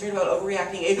concerned about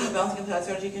overreacting. A balancing of that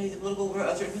strategy can use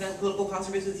certain political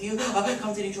conservatives with you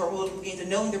compensating short political gains and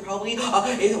knowing there probably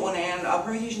isn't one, and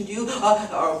permutation due to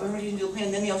the plan,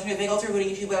 and then the alternative vague alternative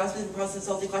voting issue by aspects of the process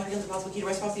itself. The clash becomes impossible. Key to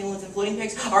reciprocity and floating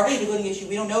picks are a voting issue.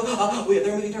 We don't know.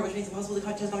 They're moving target, which makes it impossible to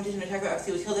contest competition and attack our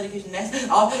FC with skill dedication. Next,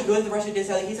 go with the Russia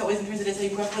dissatisfied. The case that weighs in terms of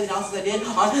dissatisfied. You can the analysis I did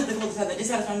on the cold decide that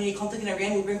dissatisfied unique conflict in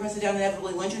Iran would bring prices down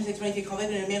inevitably. Lynch in 623 conflict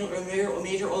in a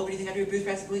major oil producing country would boost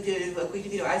prices quick to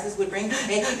veto ISIS would bring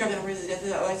a drop down prices. Death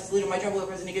of ISIS leader. My job with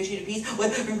the president negotiated peace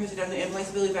would bring prices down and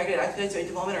flexibility factor expedites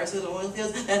development our civil oil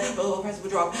fields. Then oil prices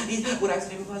would drop. These would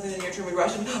accidentally cause in the near term with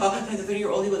Russian times the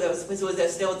 30-year-old deal that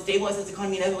stabilized its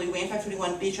economy inevitably. We in fact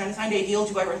 21 B. China signed a deal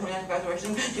to buy Russian natural gas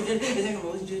Russian shifted its economic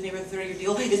relation to its neighbor. The 30-year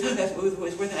deal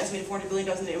was worth an estimated $400 billion.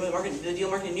 The deal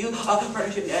marked a new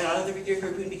partnership and another victory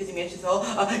for Putin because he managed to sell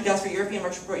gas for European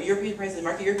prices,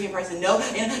 market European prices. No,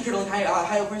 and turtling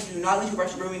high oil prices do not lead to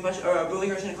Russian booming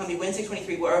Russian economy. Win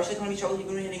 623. Russian economy struggles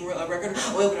even hitting record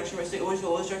oil production.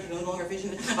 Oil structure no longer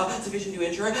sufficient to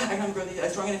ensure economic growth. A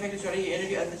strong and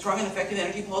effective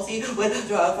energy policy would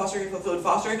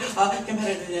foster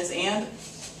competitiveness and.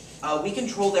 We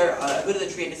control their go to the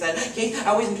tree and said, case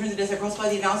outweighs in terms of this across by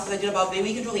the analysis I did above.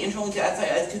 We control the internal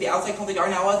to the outside conflict are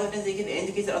now other evidence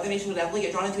indicates that other nations would definitely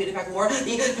get drawn into a de facto war.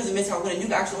 Because of missile when a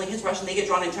nuke accidentally hits Russia, they get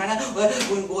drawn in China.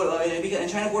 And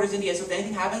China borders India, so if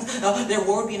anything happens, their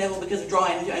war would be inevitable because of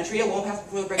drawing. And Tria won't pass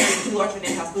before the Brexit. Too large for an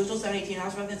impasse. Postal 718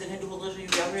 House Republicans intend to hold legislation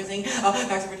authorizing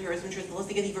facts for terrorism insurance. Unless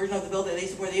they get the version of the bill that they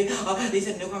support, they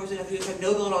said no Congress would have to accept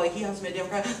no bill at all. Like he House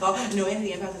Democrat no end to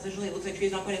the impasse. Essentially, it looks like Tria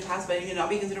is not going to pass, but it will not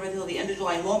be considered until the end of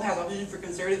July. Won't pass opposition for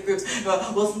conservative groups.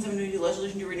 Wilson 722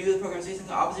 legislation to renew the program, facing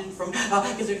the opposition from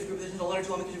conservative groups. There's a letter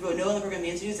to lawmakers to vote no on the program. The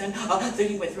Institute sent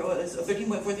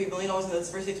 $13.43 billion in the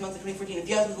first 6 months of 2014. If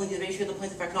you have the link to the ratio, the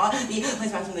plans affect not the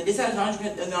plans passed from the dissatisfied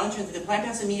non-intrinsic. The plan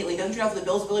passed immediately. Doesn't turn out for the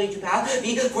bill's ability to pass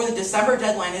for the December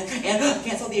deadline and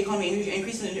cancel the economy,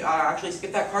 increase and actually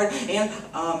skip that card and.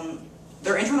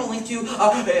 Their internal link to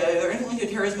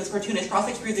terrorism is cartoonish.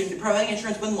 Prospects prove that providing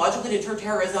insurance wouldn't logically deter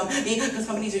terrorism because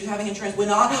companies just having insurance would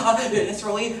not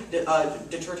necessarily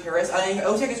deter terrorists.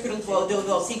 OTEC is critical to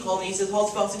develop sea colonies. This whole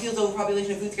fossil fuels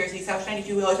overpopulation and food scarcity. South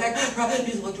 92 OTEC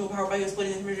produces electrical power by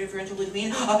splitting the temperature differential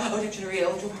between OTEC generated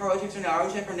electrical power. OTECs are now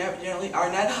OTEC are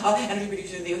net energy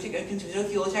producers. The OTEC continuous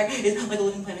fuel OTEC is like a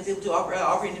living planet. It's able to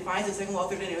operate in defiance. The second law,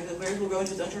 third, and the players will grow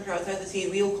into its own structure outside the sea.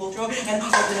 Wheel cultural and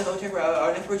OTEC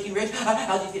are protein rich.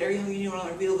 Algae theater, hungry human on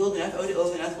our wheel build enough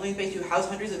living space to house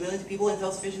hundreds of millions of people in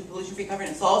self-sufficient, pollution-free cover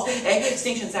and solves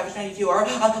extinction. Savage 92 are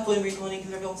floating marine colony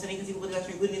conservative and inconceivable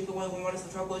disaster, including nuclear war, wind water,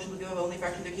 central pollution, with only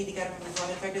fraction of their key catastrophic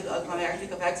climate effective climate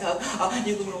action effects of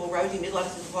nuclear will ravaging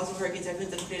mid-latitude possible hurricanes,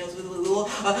 typhoons, and tornadoes. We will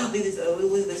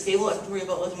leave the stable equatorial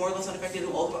belt more or less unaffected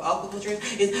aquacultures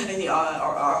is in the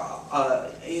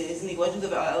legends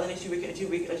of LNH to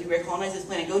recolonize this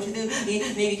planet. Go to the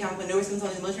Navy camp when no response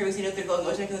on the military was seen up there going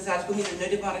go check in the status quo. There's no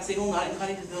diplomatic signal, not in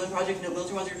contact with the civilian project, no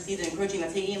military ones are received and encroaching,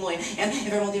 that's taking in Lloyd. And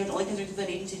environmental damage only concerns that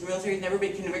agencies and military has never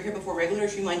been convicted before regular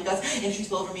streamlined guts. Industry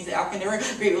spill over means that African never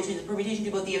great will change the permutation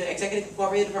to both the executive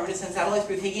cooperative department to send satellites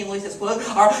through Hague and Lloyd says, quote,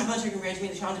 our military can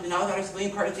meet the challenge of not without our civilian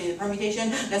partners in the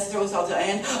permutation necessarily solves it.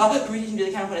 And permutation to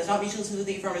the counterpoint is not mutually exclusive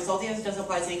the affirmative salty as it doesn't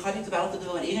apply to any context of battlefield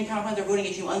development. Asian counterpoints are voting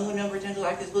issue, unlimited number of potential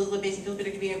actors, political based and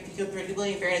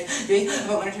predictability and fairness. Debate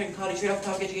about winter technicality, straight off the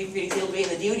topic, education, creating field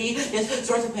debate, and the DoD is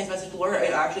source of plans message to Laura.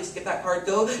 Actually skip that part.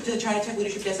 Go to the China Tech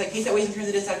Leadership Desk. Case that weighs in terms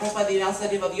of this that crossed by the analysis I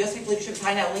did about the U.S. Tech Leadership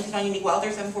China linked to non-unique wild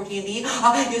there 714D.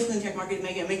 U.S. clean tech market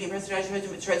making impressive strides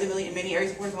in many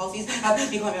areas supporting policies. Making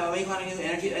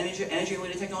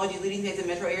energy-related technologies leading states and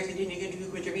metro areas continue to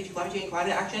contribute to climate change,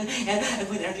 climate action, and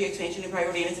clean energy expansion and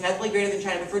priority. And it's inevitably greater than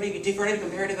China, deferred to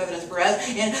comparative evidence. Whereas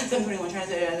in 721, China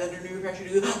is under new pressure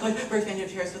to for expansion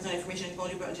of terrorist on information and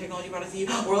technology products. The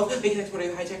world's biggest exporter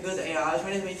of high-tech goods. China has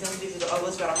made some of these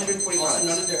list about 140 products. Also,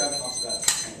 none of their evidence talks about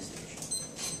China's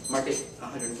leadership. Market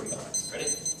 140 products. Ready?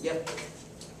 Yep.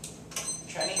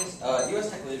 Chinese, U.S.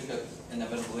 tech leadership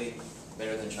inevitably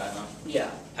better than China. Yeah.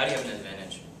 How do you have an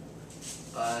advantage?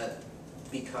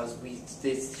 Because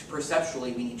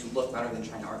perceptually we need to look better than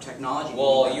China. Our technology.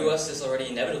 Well, U.S. is already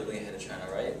inevitably ahead of China,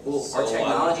 right? Well, so our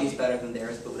technology is better than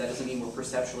theirs, but that doesn't mean we're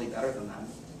perceptually better than them.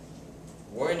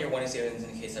 Where in your 1AC evidence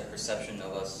indicates that perception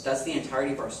of us? That's the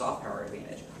entirety of our soft power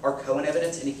advantage. Our Cohen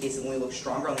evidence indicates that when we look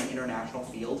stronger on the international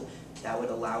field, that would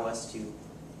allow us to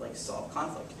solve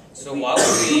conflict. So why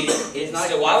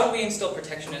would we instill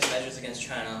protectionist measures against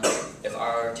China if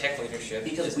our tech leadership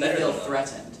is better than them? Because we feel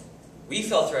threatened. We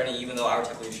feel threatened even though our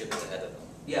tech leadership is ahead of them.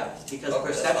 Yeah, because Okay,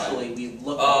 perceptually we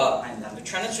look behind them.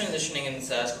 China's transitioning in the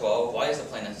status quo. Why is the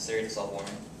plan necessary to solve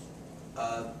warming?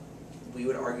 We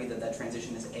would argue that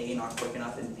transition is A, not quick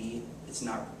enough, and B, it's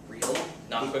not real.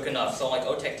 Not quick enough. So like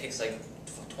OTEC takes like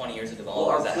 20 years to develop. Well,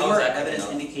 our how is that evidence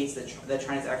indicates that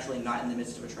China's actually not in the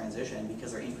midst of a transition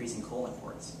because they're increasing coal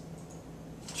imports.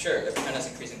 Sure, if China's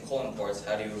increasing coal imports,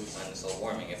 how do you plan to solve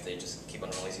warming if they just keep on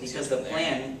releasing? Because the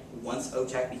plan, once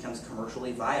OTEC becomes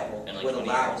commercially viable, in like would 20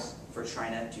 allow years. for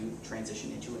China to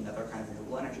transition into another kind of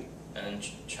renewable energy. And then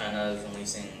China is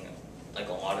releasing like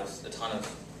a ton of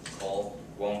coal.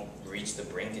 Won't reach the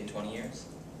brink in 20 years?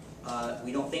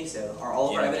 We don't think so. All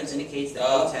of our evidence indicates that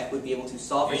OTEC would be able to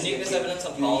solve your uniqueness evidence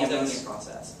on the ammonia politics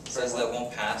process. says that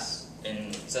won't pass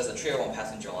says the trio won't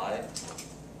pass in July.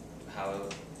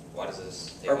 why does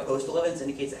this Our postal evidence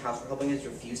indicates that House Republicans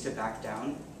refuse to back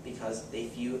down because they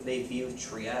view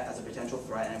TRIA as a potential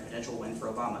threat and a potential win for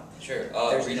Obama. Sure,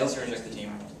 There's read no and search fix the to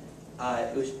team.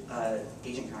 It was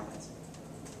Agent Conference.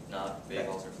 Not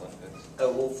vehicles or floating pigs.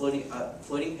 Oh well,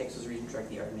 floating pics was reason to direct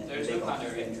the argument. There's Big no Alts was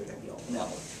contrary. reason to direct the alt. No.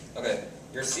 Okay,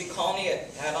 your sea colony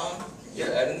add-on,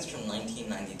 your evidence from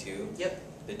 1992. Yep.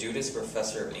 The dude is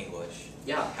professor of English.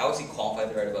 Yeah. How is he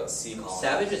qualified to write about sea colonies?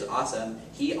 Savage is awesome.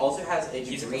 He also has a degree.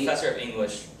 He's a professor of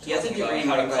English. He has a talking degree in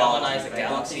about how to marine colonize biology, the but I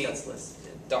don't galaxy. think that's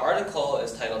listed. The article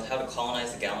is titled "How to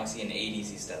Colonize the Galaxy in 8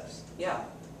 Easy Steps." Yeah.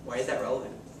 Why is that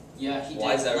relevant? Yeah, he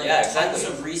Why did is that? like Yeah, tons exactly.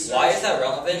 of research. Why is that He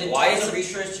relevant? did Why tons is of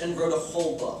research and wrote a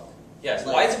whole book. yes?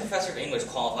 like- Why is a professor of English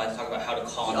qualified to talk about how to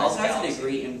He colonize also the has galaxy? a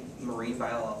degree in marine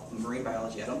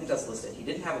biology. I don't think that's listed. He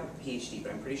didn't have a PhD,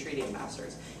 but I'm pretty sure he did a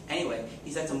master's. Anyway,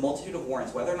 he cites a multitude of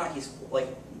warrants. Whether or not he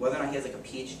has like a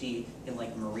PhD in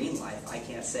like marine life, I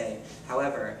can't say.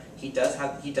 However, he does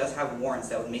have warrants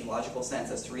that would make logical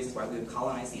sense as to reasons why we would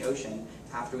colonize the ocean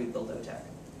after we build OTEC.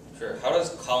 Sure. How does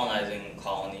colonizing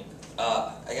colony?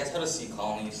 I guess how does sea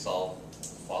colonies solve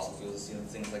fossil fuels and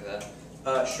things like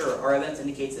that? Sure. Our evidence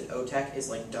indicates that OTEC is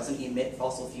doesn't emit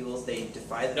fossil fuels. They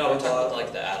defy the No, I'm talking law. about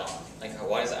like the add-on. Like,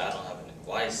 why does the add-on happen?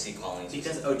 Why is sea colonies?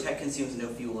 Because OTEC consumes no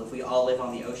fuel. If we all live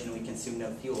on the ocean and we consume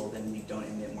no fuel, then we don't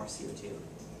emit more CO2.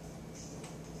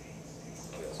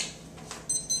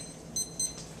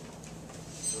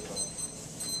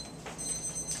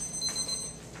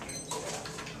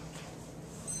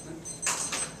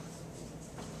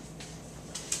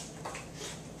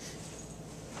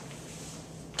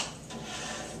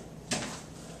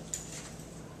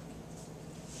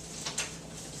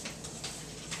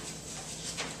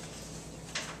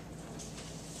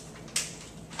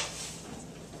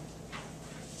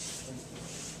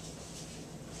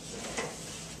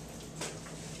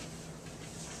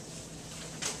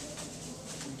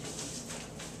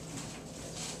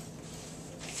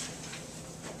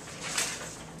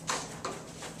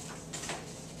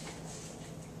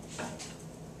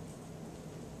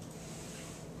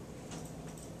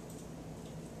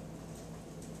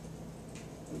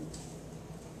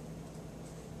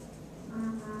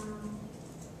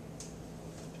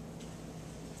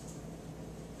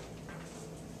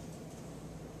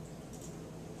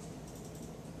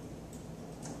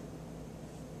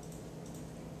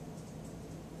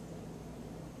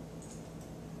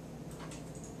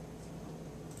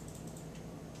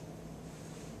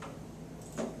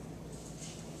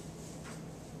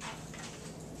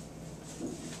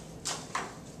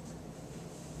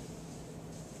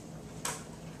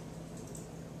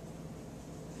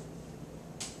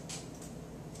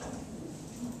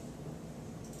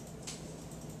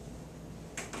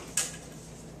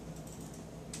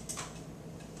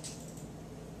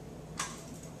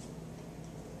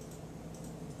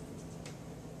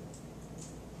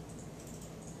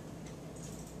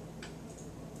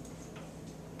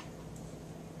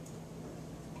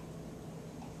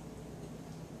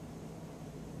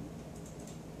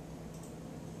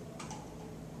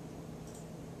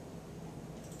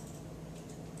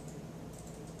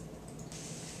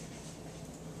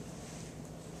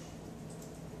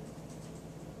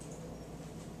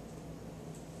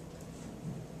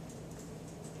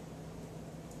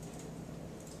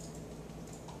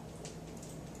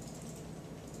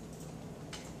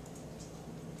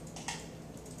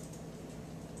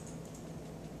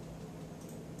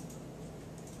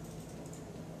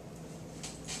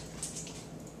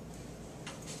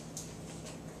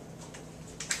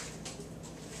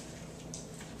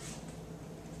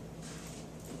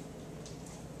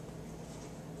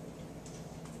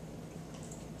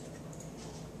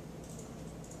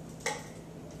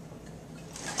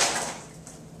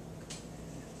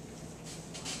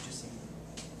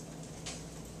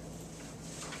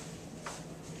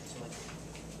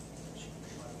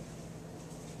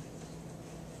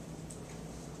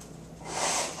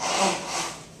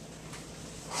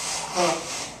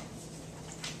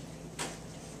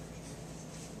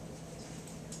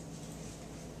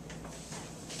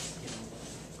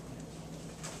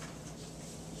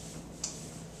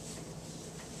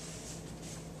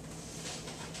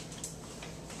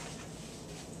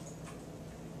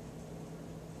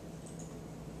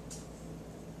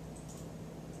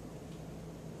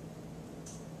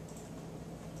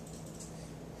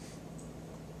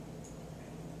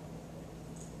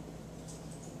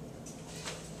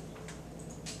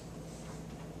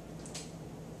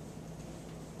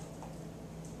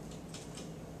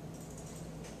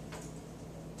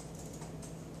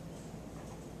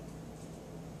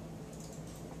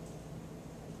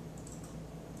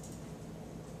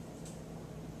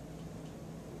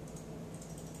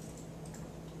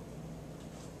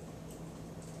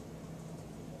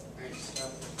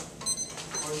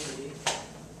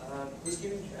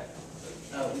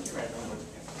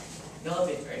 You'll have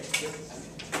 8, right? Yep.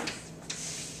 Okay.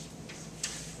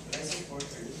 Did I say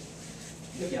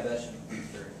 4:30? Yeah, that should be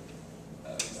for,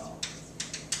 No.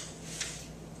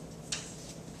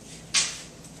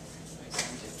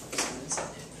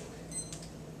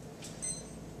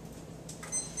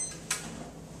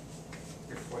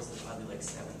 your fourth is probably like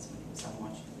 7, so I'm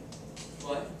watching you.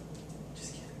 What?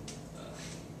 Just kidding. Uh,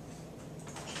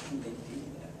 They do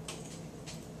that.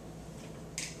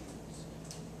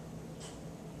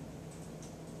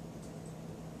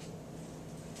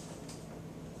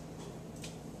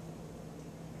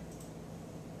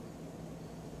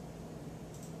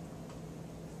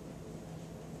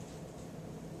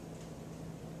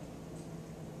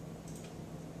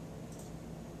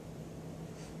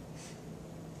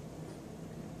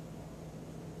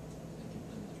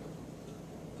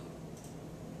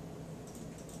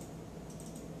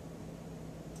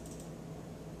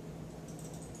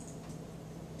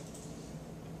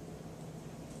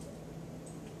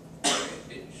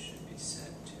 it should be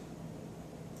set to.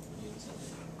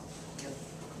 Yep.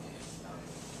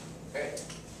 Alright.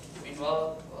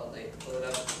 Meanwhile, while they pull it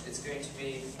up, it's going to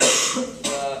be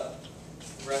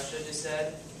Russia just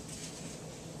said.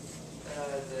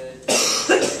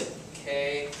 The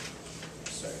K.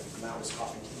 Sorry, Matt was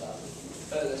coughing too loud.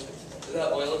 That's right.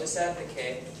 The oil descent, the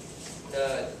K,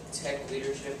 the tech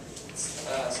leadership,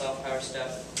 soft power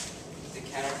stuff, the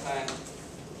counterclimb,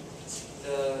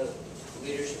 the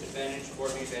leadership advantage,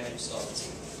 warming advantage,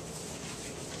 solvency.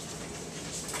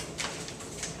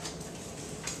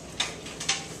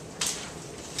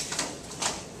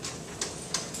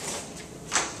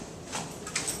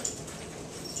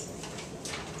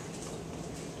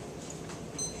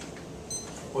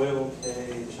 Oil,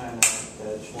 K, China,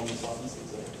 veg, warming solvency,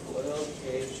 Oil,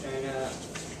 K, China,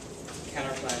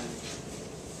 counterclimb,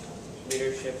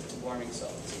 leadership, warming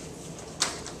solvency.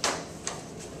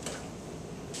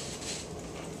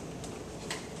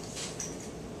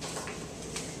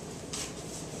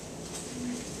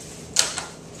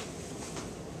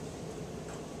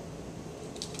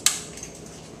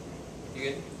 You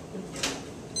good?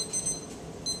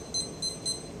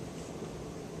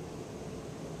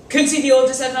 Concede the old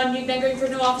descent on Newton, going for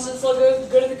no opposite flow,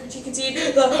 go to the critique, concede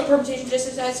the permutation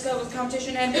distance as with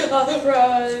competition, and the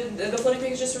floating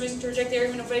pig is just a reason to reject the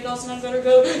argument of Vega, also not voter,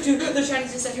 go to the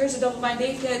Chinese descent. Here's a double bind.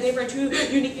 They've read 2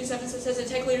 unique new acceptance that says that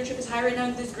tech leadership is high right now,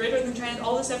 and is greater than China.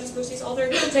 All the acceptance posties, all their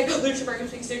tech leadership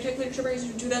arguments, because their tech leadership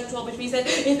arguments in 2012, which means that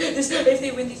if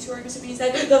they win these 2 arguments, it means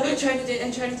that the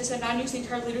China descent not use the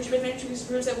entire leadership advantage, because it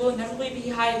proves that will inevitably be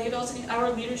high. They've also our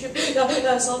leadership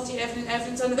solvency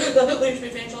evidence on the leadership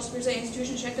advantage. Also proves that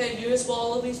institutions check that U.S. will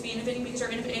always be innovating because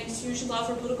our institutions allow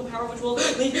for political power, which will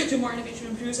lead to more innovation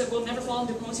and proves that we'll never fall in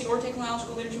diplomacy or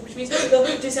technological leadership, which means the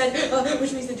dissent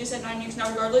non-nukes.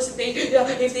 Now, regardless if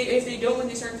they don't win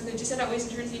these arguments, the dissent outweighs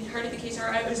and turns the entirety of the case.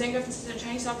 Our Zhang says that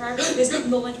Chinese soft power is the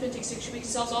linchpin to extinction because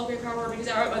it solves all great power because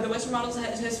the Western model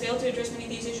has failed to address many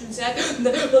of these issues. Instead, the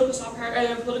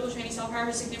political Chinese soft power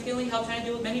has significantly helped China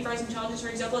deal with many rising challenges. For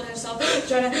example, it has helped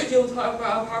China deal with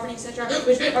poverty, etc.,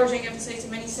 which our Zhang emphasizes in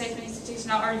many statistics.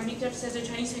 Now, our unique data says that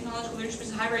Chinese technological leadership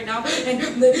is high right now,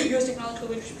 and the U.S. technological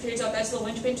leadership trades out. That's the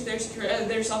linchpin to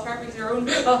their soft power because their own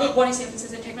one statement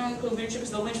says that technological leadership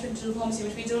is the linchpin to diplomacy,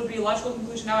 which means it would be a logical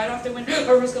conclusion. Now, I don't have to win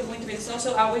a risk of link debate. This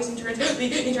also outweighs in turn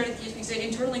the internal case because it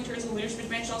internally turns the leadership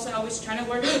advantage also outweighs China,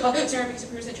 where Sarah because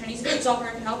it proves that Chinese soft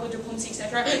power can help with diplomacy,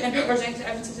 etc. And our Zhang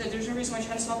evidence says that there's no reason why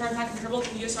China's soft power is not comparable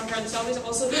to the U.S. soft power. This always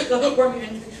also the warming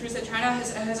advantage because it proves that China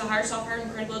has a higher soft power and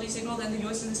credibility signal than the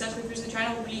U.S. and necessarily proves that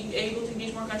China will be able to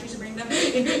engage more countries and bring them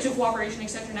into cooperation,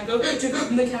 etc. Now go to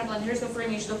the counterplan. Here's the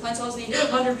framing. The plan solves the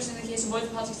 100% of the case avoids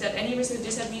the politics that any risk of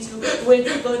dissent means to win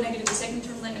vote negative. The second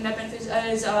term and that benefit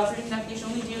is freedom of navigation.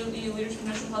 Only the leadership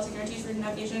national policy guarantees freedom of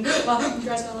navigation.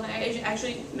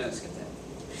 Actually, no, skip that.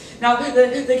 Now, the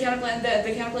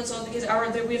counterplan solves because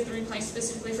we have 3 planks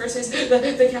specifically. First is the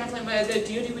counterplan, the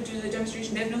DoD would do the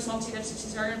demonstration. They have no solvency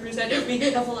deficits. Argument proves that we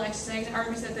have full access.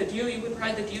 Arguments that the DoD would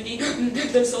provide the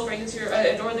DoD the sole regulatory,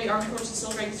 or the Army Corps the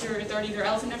sole regulatory authority. Their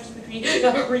elephant difference between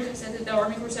Recon said that the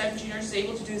Army Corps of engineers is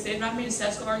able to do this. They have not made a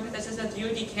statistical argument that says that the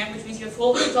DoD can't, which means you have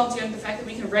full solvency on the fact that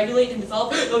we can regulate and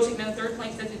develop. Go take the third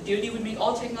plank that the DoD would make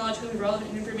all technologically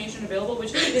relevant information available,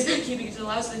 which is key because it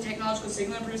allows the technological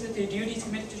signal and proves that the DoD is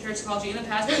committed to shared technology. In the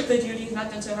past, the DoD has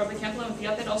not done so. However, the campaign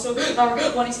fiat that also our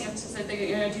one example says that the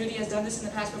DoD has done this in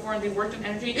the past before, and they've worked on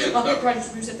energy projects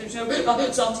proves that there's no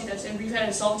solvency deficit. And we've had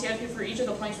a solvency advocate for each of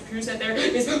the planks, which proves that there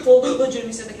is full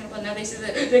legitimacy of the counterplan. Now they say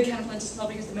that the counterplan doesn't help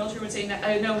because the military would say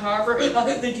no. However,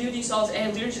 the DoD solves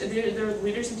and their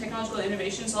leaders in technological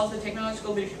innovation solves the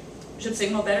technological leadership should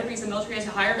signal better because the military has a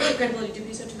higher credibility to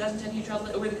be so 2010 he traveled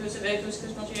over the coast of coast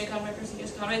military economy versus the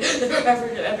US economy. The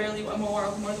effort barely more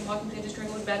than walking to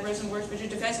struggle with bad roads and wars, but your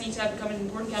defense needs to have become an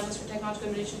important catalyst for technological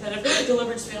innovation that have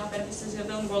delivered spin-off benefits to the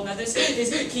civilian world. Now this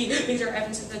is key because our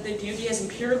evidence that the DoD has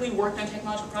empirically worked on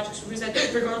technological projects proves that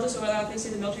regardless of whether or not they say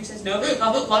the military says no,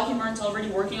 Lockheed Martin's already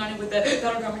working on it with the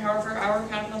federal government. However, our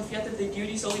account on the fact that the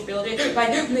DoD solely built it by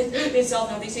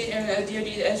itself. Now they say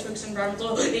DoD has focused on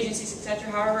environmental agencies,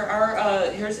 etc.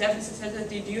 However, here's evidence that says that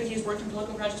the DoD has worked on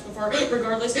political projects before.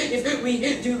 Regardless, if we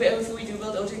do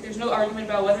build OTIC, there's no argument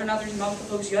about whether or not there's environmental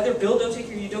focus. You either build OTIC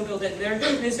or you don't build it. There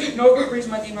is no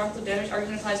reason why the environmental damage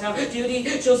argument applies. Now,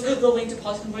 DoD shows the link to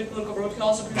policy and political roadkill.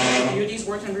 Also proves that the DoD's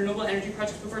worked on renewable energy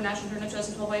projects before. National Journal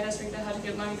 2012 White House figured out how to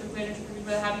get money for clean energy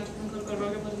by having to political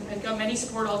roadkill in the Pentagon. Many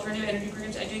support alternative energy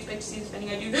programs. I do expect to see the spending.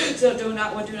 I do do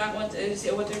not want to see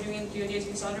what they're doing in the DoD is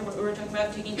being slaughtered. What we're talking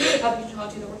about taking application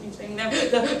policy, the working spending them.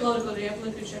 The political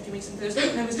strategy makes some of those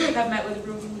members have met with the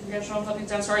group of congressional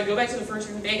Republicans. I'm sorry, go back to the first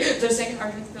argument. The second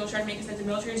argument the bill tried to make is that the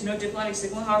military is no diplomatic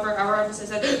signal. However, our office says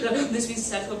that this means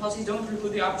statistical policies don't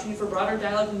preclude the opportunity for broader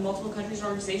dialogue with multiple countries and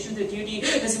organizations. The DoD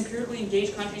has empirically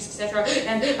engaged countries, etc.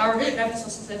 And our evidence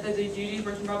also said that the DoD is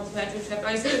working problems with active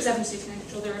advice. 7 states can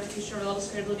control their reputation,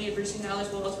 relative credibility, adversity, and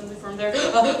allies will ultimately form their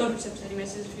own perception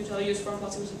messages. If you tell U.S. foreign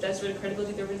policy was best with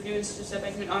credibility, their review is just a step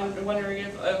back on one area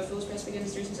of Phil's specific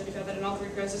industries and study found that in all three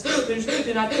crises, leaders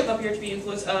did not appear to be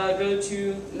influenced, go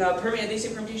to permanent. They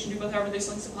say permutation do both, however, this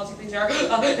links to policy things are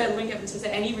that link evidence says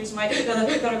that any reason why the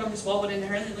federal government is would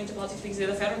inherently link to politics because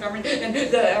the federal government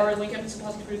and our link evidence to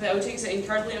politics proves that OTIC is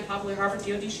incredibly unpopular. However,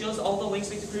 DoD shields all the links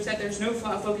because it proves that there's no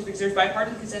focus because there's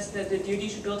bipartisan consensus that the DoD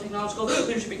should build technological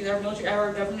leadership because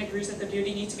our government agrees that the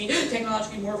DoD needs to be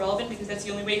technologically more relevant because that's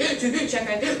the only way to check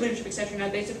out leadership, etc. Now,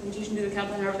 basic implementation to the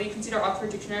countdown, however, they consider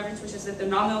Oxford Dictionary evidence, which says that the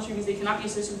non-military means they cannot be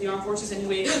associated with the armed forces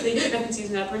anyway. They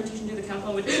consider that permutation to the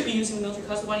countdown would be using the military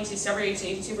cause the 1AC separate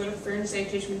agency voted for fairness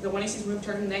education because the 1AC's move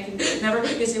targeting that can never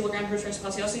get stable ground for stress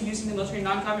policy. Also using the military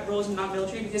non-combat roles and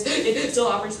non-military because it still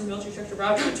operates in the military structure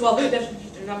abroad. 12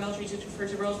 definitions are non-military to refer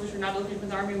to roles which are not located within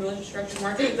the army and military structure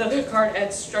mark the card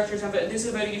at structures. But this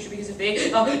is a voting issue because if they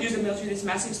use the military, this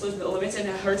massive explodes the limits and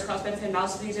it hurts cost-benefit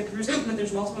analysis because it proves that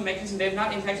there's multiple mechanisms. They have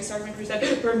not impacted this argument proves that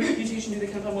permutation to the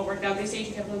countdown won't work. Now they say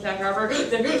capital attack. However,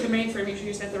 the main framing issue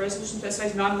is that the resolution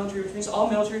specifies non-military, which means all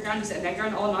military ground is at net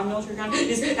ground, all non-military ground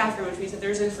is after, which means that there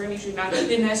is a framing issue. Now,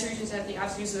 the necessary is that the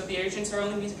absolute use of the agents are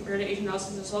only means compared to agent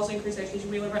analysis. This also increased education.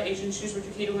 We learn about agent issues, which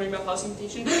are key to learning about policy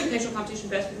implementation, potential competition,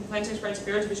 best compliance, rights,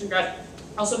 fair division grad.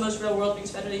 Also, most real world because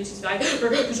federal agencies vie for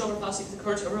control over policy because the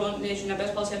courts overall nation have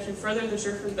best policy option further the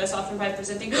search for the best option by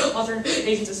presenting alternate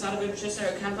agents. It's not a vote just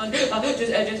counterpoint.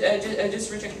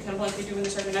 Just reject the counterpoint they do in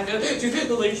this argument. Now go to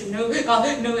the leadership. No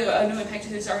impact to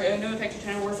this. No impact to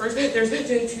China war first. There's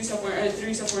three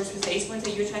sub-points because the 8 points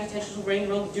that U.S. China tensions will bring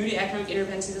role due to economic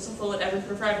interdependency. This will follow evidence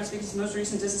for evidence because the most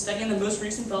recent business study and the most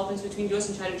recent developments between U.S.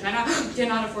 and China. China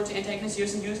cannot afford to antagonize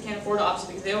U.S. and U.S. can't afford to opposite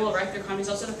because they will wreck their economies.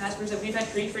 Also, the past proves that we've had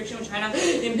trade friction with China.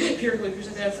 Empirically proves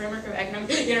that the framework of economic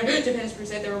interdependence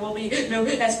proves that there will be no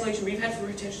escalation. We've had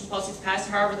protectionist policies passed.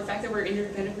 However, the fact that we're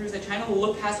interdependent proves that China will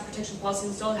look past the protection policy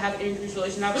and still have an increased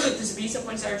relation. Now, this visa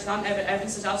points that are not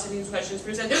evidence is outstanding these questions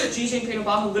proves that Xi Jinping and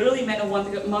Obama literally met a month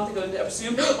ago to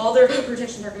assume all their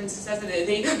protection arguments and says that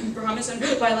they promise on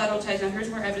bilateral ties. Now, here's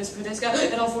more evidence. Podesta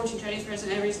and all 14 Chinese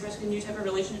presidents and raised a new type of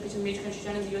relationship between major countries.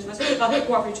 China and the U.S. must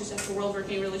cooperate to establish a world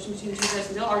working relation between the two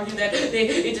presidents. They'll argue that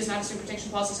it does not assume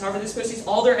protection policies. However, this posted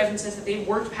all their evidence that they've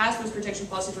worked past those protection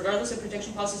policies, regardless of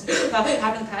protection policies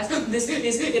have in the past. This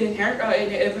is an inherent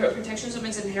protectionism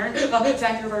is an inherent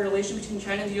factor of our relation between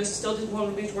China and the U.S. Still just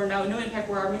won't lead to war now. No impact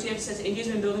where our multi says India's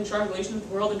been building strong relations with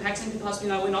the world and Pakistan could possibly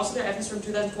not win. Also, their evidence from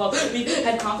 2012. We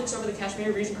had conflicts over the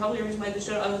Kashmir region, probably a reason why this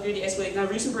should already escalate. Now,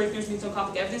 recent breakthroughs means no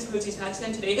conflict evidence. Putin's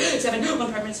Pakistan today. 7.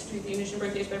 One Prime Minister tweeted the initial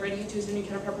breakthroughs by writing it to his new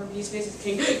counterpart peace faces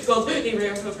king. It's called a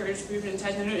rare for its proven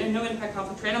ties and no impact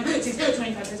conflict random. 6.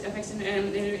 25 impacts in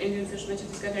Indian officials mentioned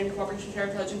discussing cooperation, share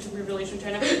intelligence, improve relations with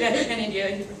China and India.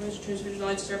 He proposed to transfer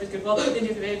alliance to serve as goodwill.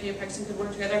 India and Pakistan could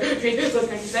work together, create both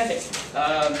countries' benefits.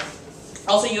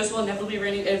 Also, U.S. will inevitably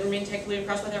remain technically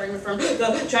across by the argument from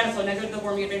the China flow. Now go to the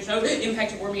warming advantage. No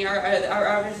impact of warming. Our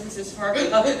evidence is far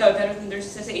better than theirs. It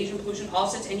says that Asian pollution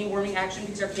offsets any warming action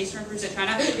because our case term proves that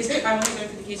China is primarily going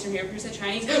for the case term here. It proves that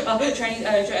Chinese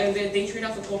they trade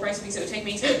off the coal price because OTEC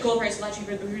makes coal price a lot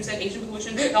cheaper. It proves that Asian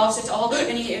pollution offsets all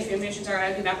any if emissions are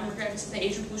out of the market. It says that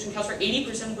Asian pollution accounts for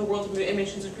 80% of the world's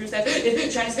emissions. It proves that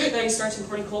if China starts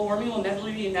importing coal, warming will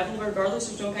inevitably be inevitable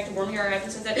regardless of no impact of warming. Our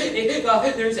evidence says that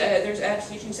there's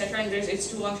application, etc., and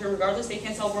it's too long term. Regardless, they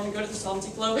can't solve warming. Go to the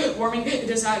solvency flow. Warming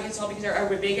does not get solved because our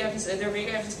big evidence, their big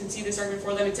evidence can see this argument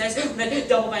for them. It says that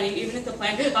double binding, even if the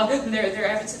plan, their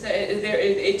evidence says that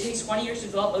it takes 20 years to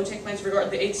develop OTEC plans.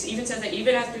 It even says that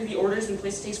even after the order is in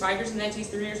place, it takes 5 years, and then it takes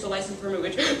 3 years to license permit,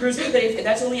 which proves that if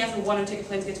that's only after one OTEC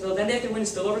plans gets built. Then they have to win a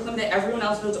spillover claim that everyone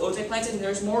else builds OTEC plants, and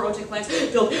there's more OTEC plants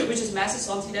built, which is massive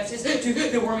solvency deficits to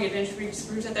the warming advantage.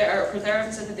 Proves that their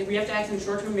evidence says that we have to act in the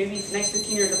short term, maybe for the next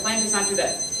 15 years. The plan does not do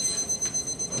that.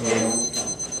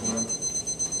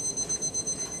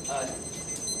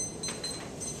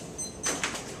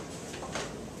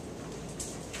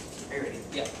 Are you ready?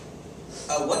 Yeah.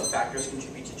 What factors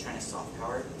contribute to China's soft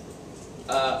power?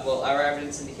 Well, our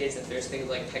evidence indicates that there's things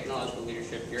like technological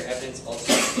leadership. Your evidence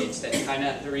also indicates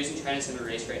that the reason China's in the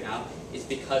race right now is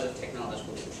because of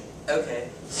technological leadership. Okay,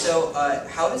 so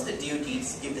how does the DoD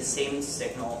give the same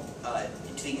signal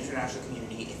to the international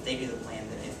community if they do the plan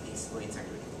than if the civilian sector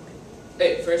do the plan?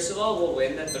 Hey, first of all, we'll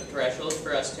win that the threshold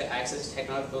for us to access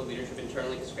technological leadership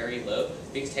internally is very low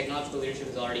because technological leadership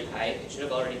is already high. It should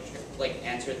have already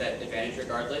answered that advantage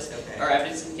regardless. Okay. Our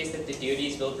evidence indicates that the DoD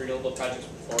has built renewable projects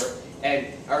before, and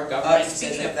our government says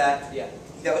speaking of that, yeah.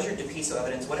 that was your DePiso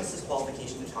evidence. What is his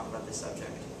qualification to talk about this subject?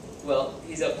 Well,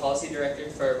 he's a policy director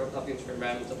for Republicans for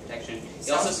Environmental Protection.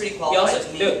 Sounds pretty qualified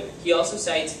to me. He also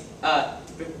cites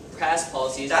past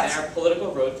policies, and our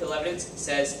political roadkill evidence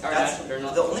says our national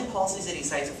journal. The only policies that he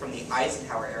cites are from the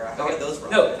Eisenhower era. How are those No,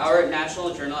 relevant? our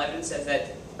national journal evidence says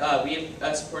that we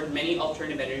have supported many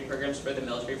alternative energy programs for the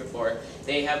military before.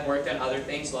 They have worked on other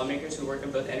things. Lawmakers who work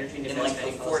on both energy and in defense like the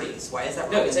spending policy. 40s. Why is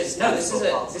that No, relevant? it says no. This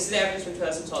is the evidence from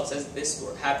 2012. It says this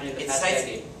happened in the past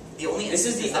decade. The only This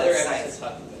is the instances that other it evidence cites. it's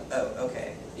talking about. Oh,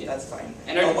 okay. Yeah. That's fine.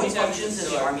 And our what these functions evidences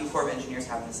does the are- Army Corps of Engineers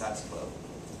have in the status quo?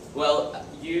 Well,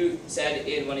 you said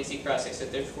in 1AC Cross-Six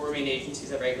that there's 4 main agencies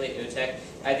that regulate OTEC.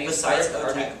 I think Besides it's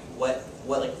part of OTEC,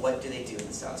 what do they do in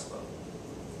the status quo?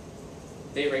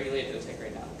 they regulate OTEC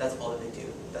right now. That's all that they do.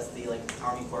 That's the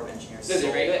Army Corps of Engineers. So they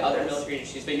sole regulate other purpose. military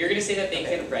agencies, but you're going to say that they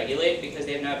can regulate because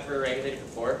they have never regulated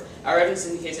before. Our evidence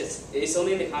indicates it's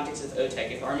only in the context of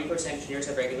OTEC. If Army Corps of Engineers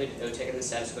have regulated OTEC in the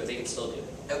status quo, they can still do it.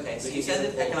 Okay, so We you can said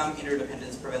give that them economic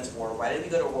interdependence prevents war. Why did we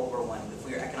go to World War I if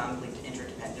we were economically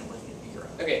interdependent with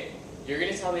Europe? Okay, you're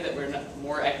going to tell me that we're not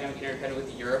more economically interdependent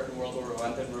with Europe in World War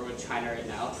I than we're with China right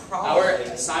now? Probably.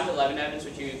 Our Sonde 11 evidence,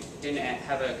 which you didn't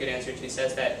have a good answer to,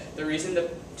 says that the reason the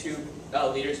two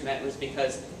leaders met was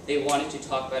because they wanted to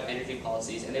talk about energy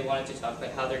policies and they wanted to talk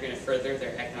about how they're going to further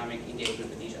their economic engagement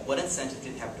with each other. What incentive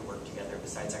do they have to work together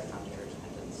besides economic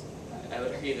interdependence? I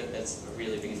would argue that that's a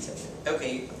really big incentive.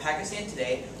 Okay, Pakistan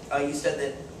Today, you said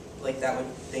that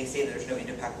they say there's no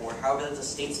Indo-Pak war. However, that's a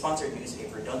state-sponsored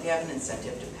newspaper. Don't they have an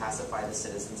incentive to pacify the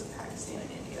citizens of Pakistan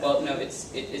and India? Well, no,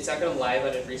 it's not going to lie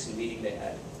about a recent meeting they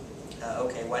had.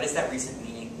 Okay, why does that recent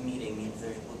meeting mean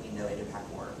there will be no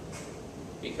Indo-Pak war?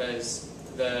 Because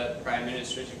the prime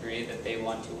ministers agree that they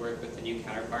want to work with the new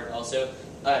counterpart. Also,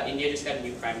 India just got a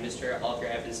new prime minister. All of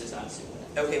your evidence is on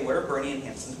that. Okay, what are Bernie and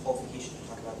Hampton's qualifications to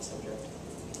talk about the subject?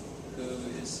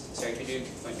 Sorry, could you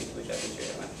point me to which evidence you're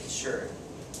talking about? Sure.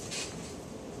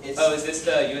 It's, Is this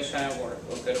the U.S.-China war?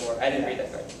 Or go to war? I didn't read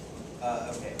that part.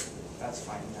 okay, that's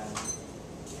fine then.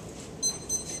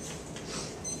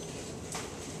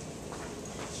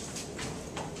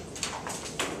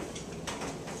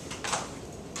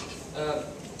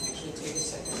 Actually, take a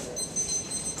second.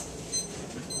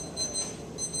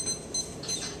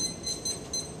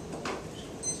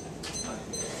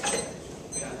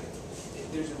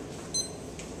 There's a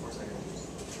 4 seconds.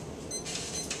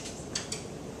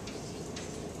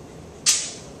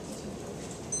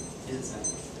 Is it sent?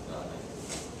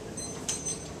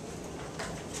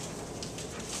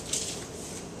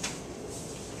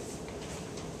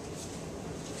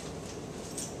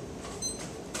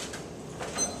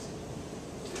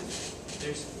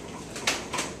 There's.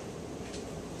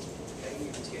 I can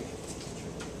give it to you.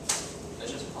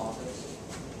 That's just politics.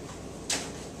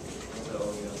 What's the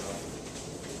OU about?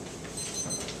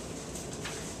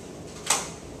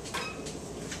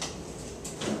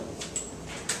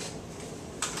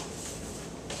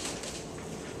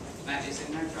 Matt, is it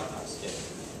in our Dropbox? Yeah.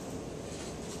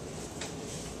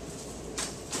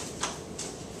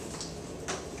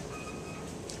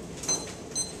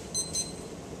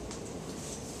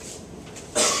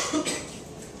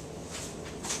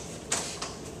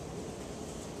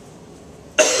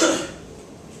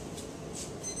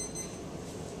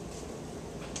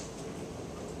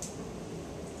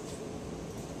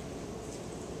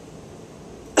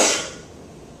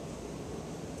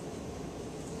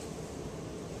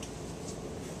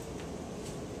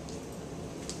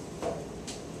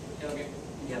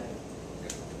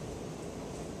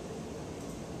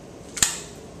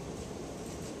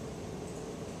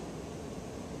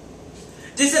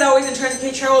 This said always in terms of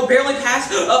K-Trail will barely pass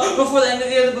before the end of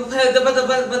the year, but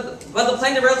the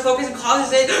plan derails focus and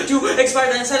causes it to expire.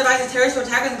 The incentivizes terrorists to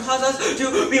attack us and cause us to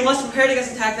be less prepared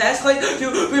against attack. The escalate to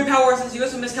great power since the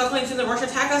US will miscalculate to the Russia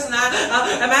attack us, and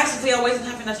that massively outweighs the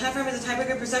time frame. The time frame is a type of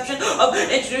perception of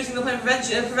introducing the plan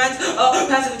prevents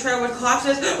passive trial which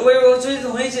collapses,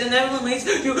 which inevitably leads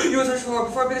to US rush forward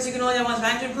before, because you can only have one's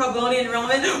magnitude, probability, and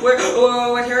irrelevant where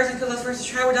terrorism kills us versus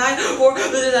try or die, or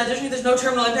additionally there's no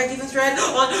terminal impact defense threat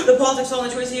on the politics on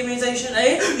the choice immunization.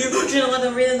 A, you shouldn't let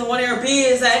them read in the one error. B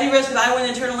is that any risk that I win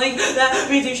internal link,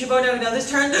 that means you should vote no. Now this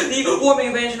turn, the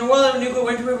warming advantage in a world of nuclear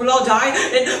winter, we would all die,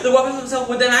 and the weapons themselves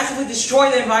would then actively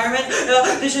destroy the environment.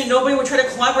 Additionally, nobody would try to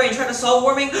collaborate and try to solve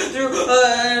warming through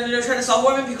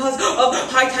because of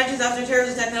high tensions after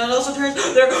terrorist attack. Now it also turns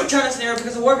their China scenario,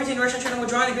 because the war between Russia and China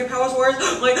withdrawing and great powers wars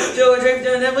like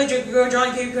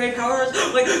withdrawing great powers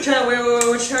like China,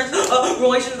 which turns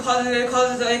relation causes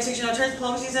the extinction. Now turns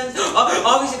diplomacy sense.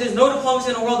 Obviously, there's no diplomacy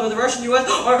in a world where the Russian and US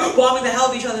are bombing the hell out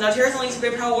of each other. Now terrorism links to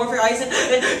great power warfare, ISIS,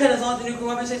 and as long as the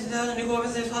nuclear weapons states and nuclear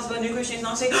weapons is possible, nuclear exchange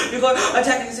not safe, nuclear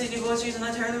attacking the state, nuclear exchange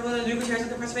not terrorism, nuclear terrorism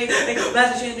can participate,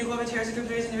 massive exchange, nuclear weapon terrorism could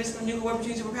raise the risk of nuclear war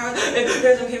between superpowers. If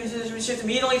terrorism came to shift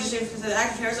immediately to shift the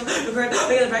act of terrorism occurred,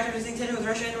 making the background distinct tension with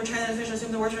Russia and China officials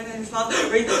assume the worst response,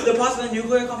 the possible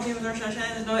nuclear competition with Russia and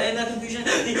China is no in that confusion.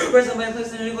 The president might place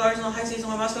the nuclear arsenal high states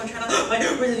on Moscow and China might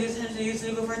present use attention to use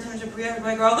nuclear for attention to preempt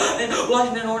by grow and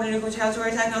Washington order nuclear territory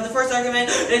attack. Now the first argument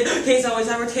is case always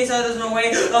ever case out there's no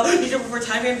way these are for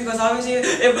time frame, because obviously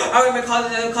if argument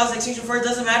cause extinction first,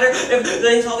 doesn't matter if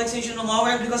they solve extinction in the long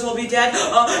run, because we'll be dead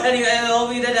anyway. We'll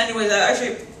be dead anyways.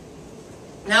 Actually.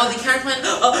 Now the counterplan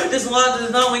does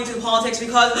not link to politics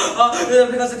because the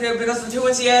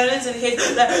 2-1C evidence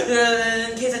indicates that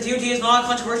DOD is not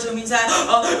controversial. It means that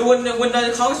the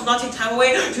Congress will not take time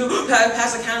away to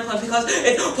pass a counterplan because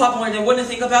it's popular. They wouldn't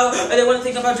think about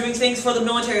doing things for the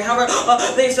military. However,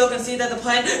 they still concede that the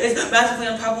plan is massively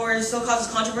unpopular and still causes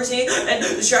controversy and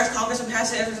distracts Congress from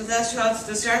passing.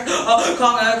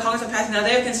 Congress from passing. Now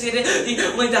they have conceded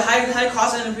the high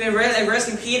cost and risk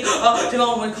impede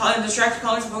development and distract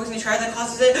Congress from focusing on that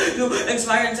causes it to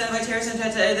inspire and incentivize terrorists and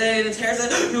the terrorists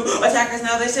to attack us.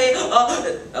 Now they say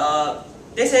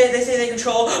they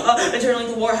control internal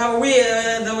link to war. However,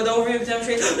 the overview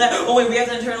demonstrates that only we have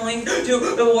the internal link to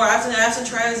the war. Absent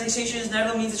trials, extinction is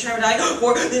never means the trial will die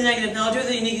or the negative. Now, due to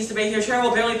the uniqueness debate here, trial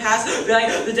will barely pass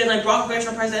the deadline. Brock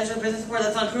congressional presidential business support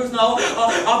that's not proof. No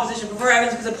opposition. Prefer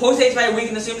evidence because it postdates by a week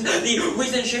and assumes the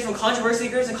recent shift from controversy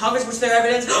groups in Congress, which their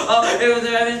evidence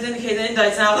indicates and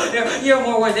indicts. Now, here are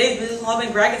more words. They business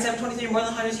lobbying brag in 723 more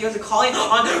than 100 CEOs are calling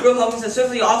on Republicans to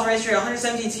swiftly authorize trade.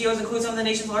 117 CEOs include some of the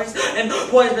nation's largest and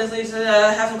poised business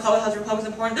have some college House Republicans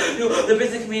important to the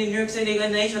business community in New York City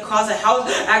and the nation across the House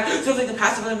Act. Swiftly the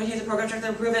passive and maintains the program check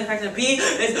that approve and in fact and B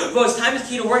is votes. Time is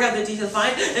key to work out the details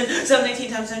fine. And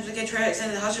 718 times to get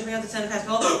extended the House should bring out the Senate pass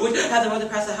bill, which had the vote to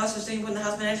pass the House, sitting when the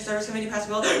House Financial Service Committee passed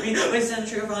the bill. Be the Senate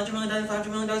trigger for $100 million, $500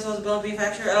 million as well as a bill of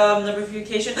manufacture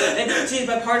lubrication and see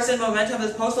bipartisan momentum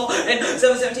as postal and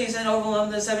 717 Senate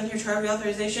overwhelmed the 7-year trial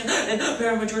reauthorization and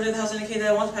a majority of the House indicated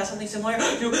that it wants to pass something similar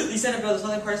to the Senate bill. There's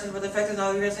nothing partisan but the effect is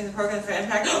not addressing the program for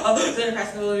impact of Senate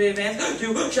passing will be advanced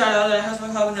to shout out the House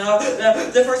Republican. Now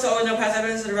the first no pass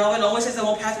evidence is irrelevant. Only says that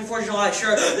won't pass before July.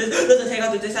 Sure, this doesn't take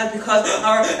out the dissent because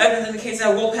our evidence indicates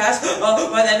that it will pass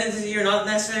by the end of the year, not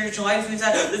necessarily July. Which means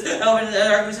that this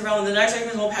argument is irrelevant. The next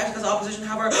argument won't pass because the opposition,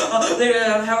 however,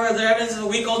 their evidence is a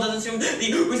week old. Doesn't assume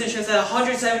the recent shifts that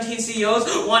 117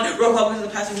 CEOs want Republicans to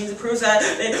pass. It means it proves that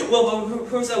it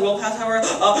will pass. However,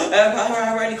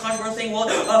 any controversial thing will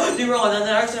be wrong. And then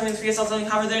the argument is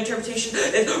however, their interpretation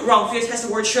is wrong. Fear test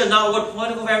the word should, not what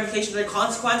political ramifications or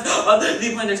consequence of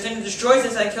the plan. Their statement destroys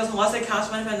this and kills unless they counts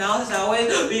management analysis that way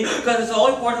because it's the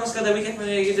only political skill that we can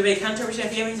debate.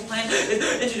 Counter-interpretation of the plan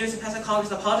is introduced and passed the Congress.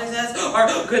 The politics are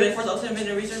good. They force ultimate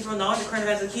in research from knowledge and current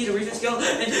events. The key to research skill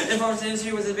and information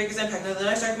industry was the biggest impact. Now, the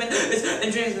next argument is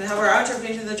introduced. However, our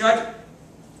interpretation of the judge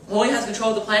only has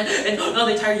control of the plan and not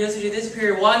the entire usage of this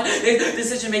period. One is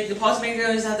decision making. The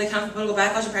policymakers have to account for political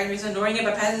backlash and practice ignoring it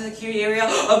by passing the key area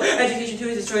of education. 2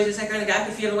 is destroys the sector and the gap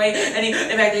to feel away any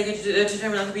impact they can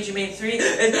determine on the beach. 3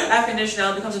 is after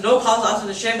conditional becomes a no cause option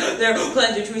to shift their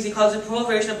plan to 2 is causes the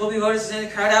proliferation of will be voters to send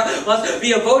the crowd out must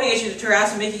be a voting issue to deter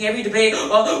us from making every debate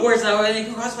worse. Now they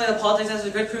can classify the politics as a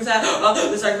good proof that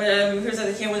this argument proves that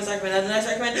they can't win this argument. And the next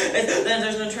argument is then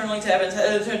there's no internal link to evidence.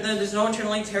 There's no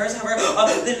internal link to terrorists. However,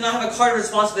 they do not have a card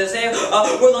response to this. We're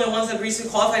the only ones that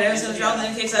recently qualified evidence in the trial that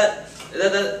indicates that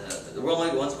we're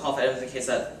only ones qualified in the case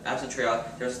that absent trio,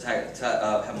 there's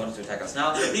have motives to attack us.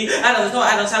 Now, there's no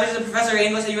Adam. Savage is a professor of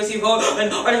English at USC vote,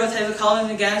 and article types of colonies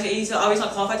and gangs. He's obviously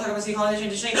not qualified to talk about sea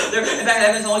colonization and conditioning. They're, in fact,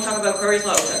 evidence only talk about queries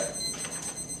law. Okay.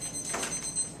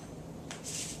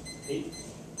 8.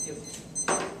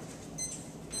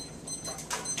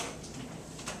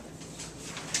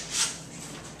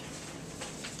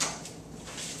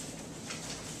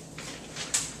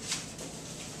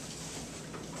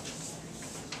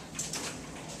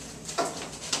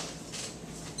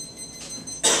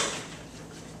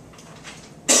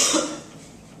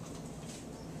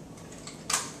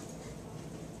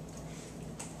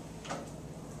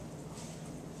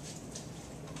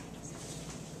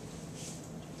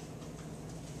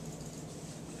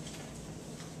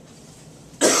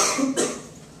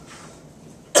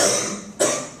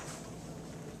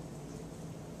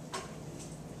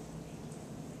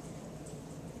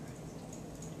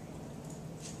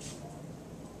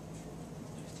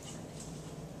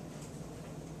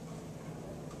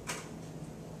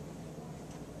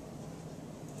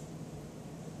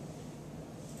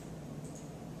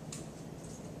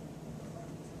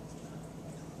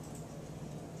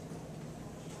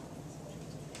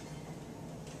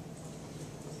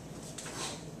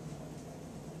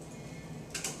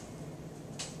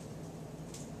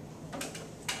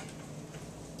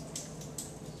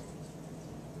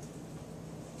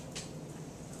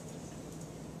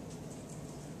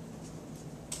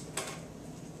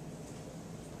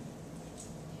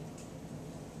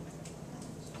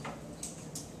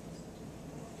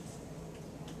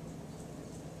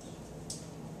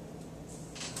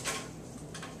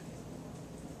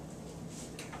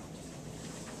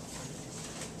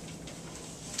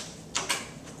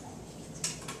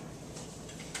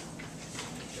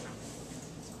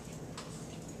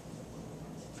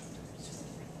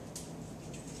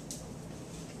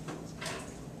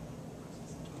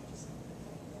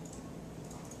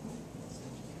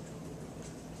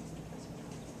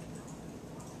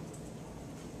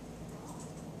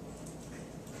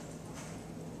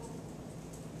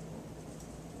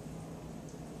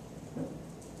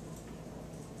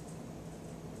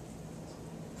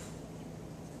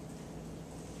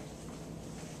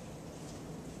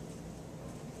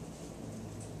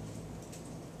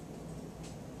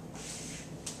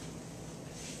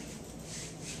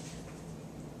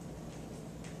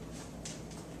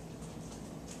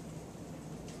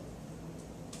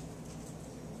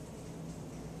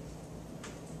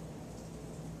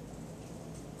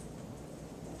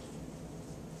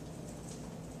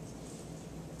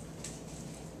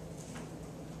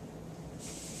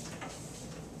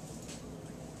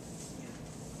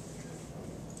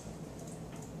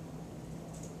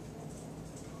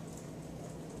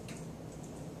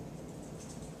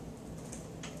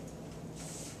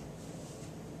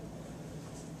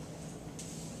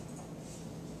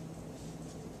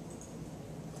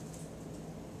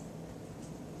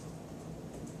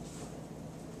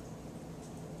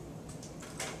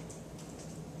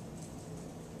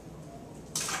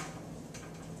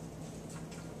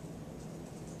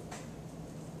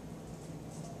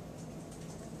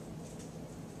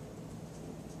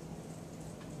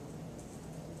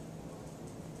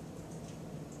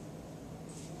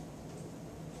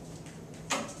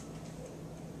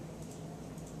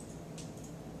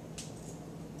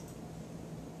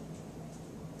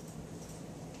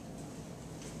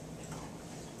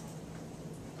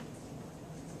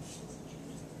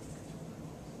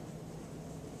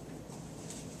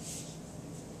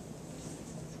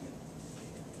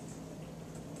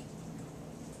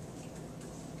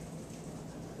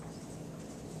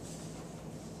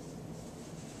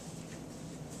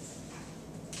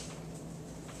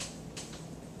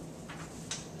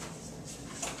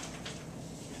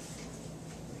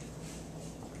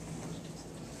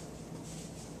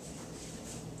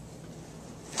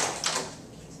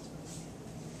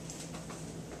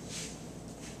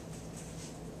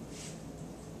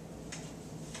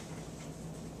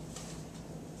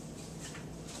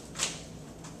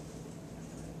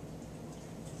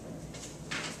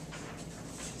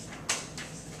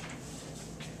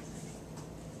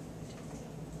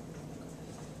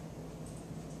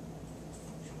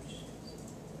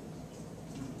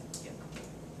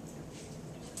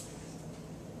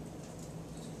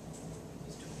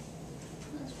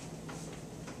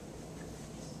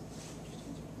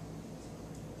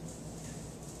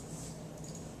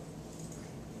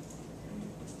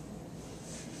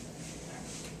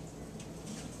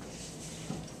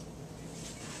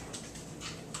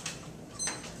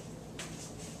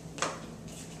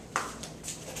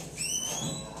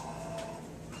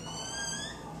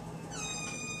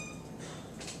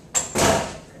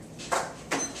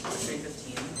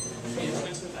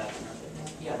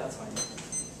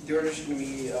 The order is going to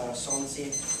be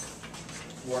solvency,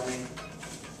 warming,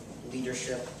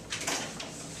 leadership,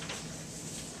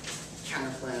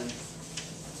 counterplan,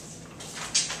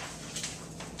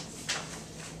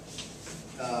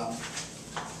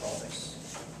 politics.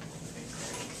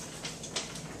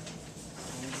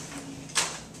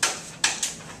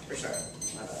 Or sorry,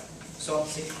 my bad.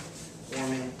 Solvency,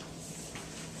 warming,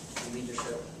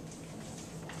 leadership,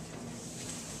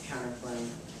 counterplan.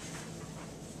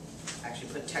 Actually,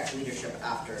 put tech leadership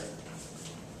after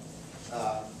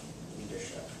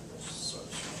leadership. Which is sort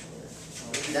of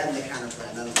strange. Then the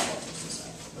counterplan, then the politics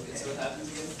inside. Okay, so what happens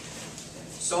again?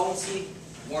 Solvency,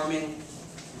 warming,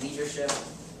 leadership,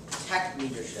 tech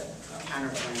leadership,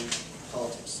 counterplan,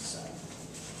 politics inside.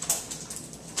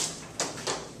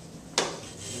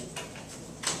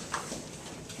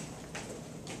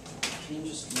 Can you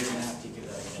just, You're gonna have to do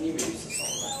that. can you reduce this all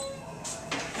the way?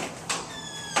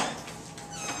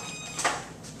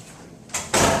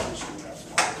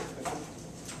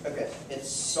 Okay, it's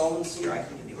solvency. Here, I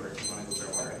can give you order if you want to go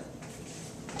grab water.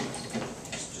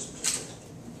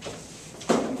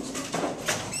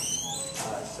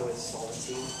 So it's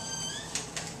solvency,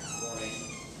 warming,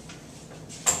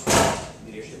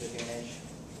 leadership advantage,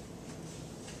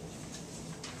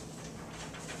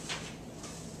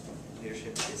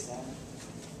 leadership system,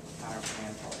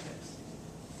 counterplan politics.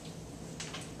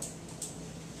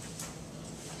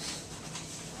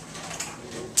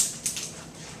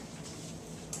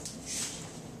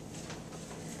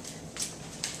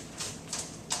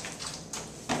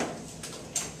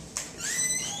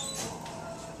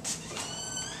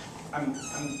 I'm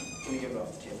gonna give it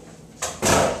off the table.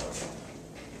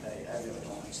 I really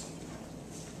don't like something.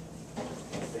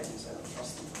 Things I don't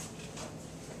trust them.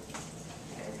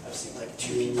 I've seen like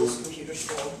 2 people's computers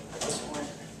fail at this point.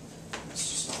 It's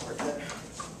just not worth it.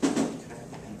 Can I have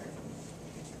the pen back?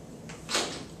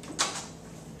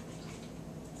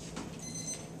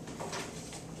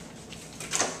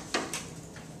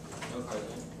 No cards,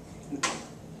 right?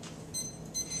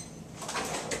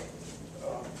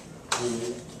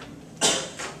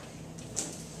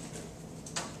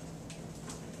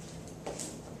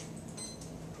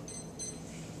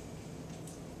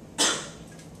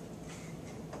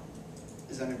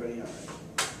 Is anybody alright?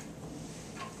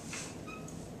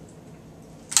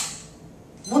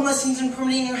 One less things in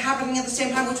permitting are happening at the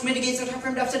same time, which mitigates the time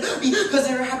frame deficit because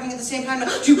they're happening at the same time.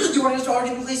 The order has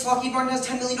already been placed. Lockheed Martin has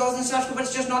 $10 million in stash, but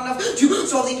it's just not enough to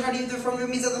solve the entirety of the affirmative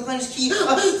means that the plan is key.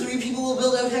 3 people will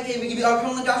build OTEC.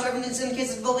 Criminal Dash evidence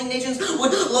indicates that developing nations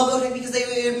would love OTEC because they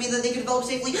mean that they could develop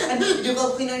safely and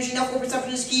develop clean energy. Now,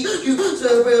 perception is key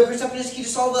perception is key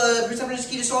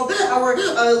to solve our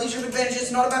leadership advantage.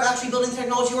 It's not about actually building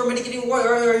technology or mitigating war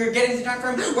or getting the time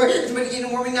frame where it's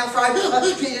mitigating warming now 5.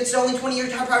 It's only 20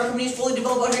 years. Private companies fully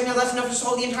develop OTEC now. That's enough to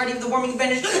solve the entirety of the warming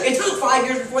advantage. It's 5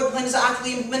 years before the plan is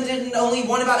actually implemented, and only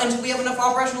one about until we have enough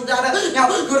operational data. Now,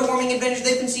 go to warming advantage.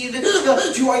 They've conceded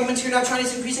 2 arguments here. Now,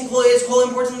 China's increasing coal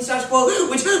imports in the status quo,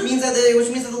 which means that the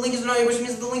link is not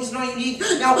unique.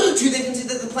 Now, 2, they concede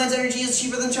that the plan's energy is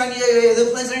cheaper than Chinese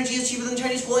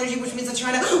coal energy, which means that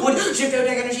China would shift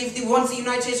OTEC energy once the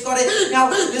United States got it. Now,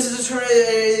 this is a turn.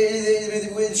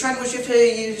 China would shift to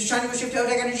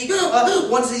OTEC energy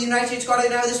once the United States got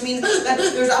it. Now, this means that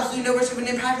there's absolutely no risk of an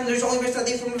impact, and there's only risk that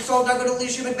they from solve. Now, go to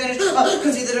leadership advantage.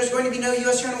 Concede that there's going to be no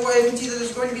U.S.-China war.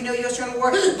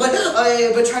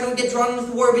 But China would get drawn into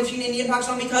the war between India and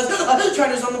Pakistan because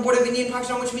China's on the border of India and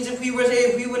Pakistan, which means if we win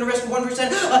a risk of 1%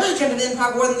 chance of an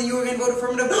impact war, then the U.S. are going to vote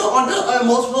affirmative on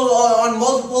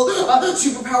multiple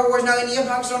superpower wars. Now, India and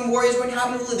Pakistan war is going to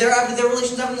happen. Their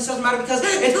relations evidence doesn't matter because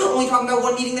it's only talking about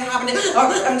one meeting that happened.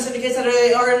 Our evidence indicates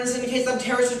that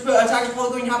terrorist attacks are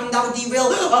probably going to happen. That would derail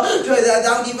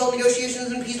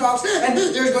negotiations and peace talks, and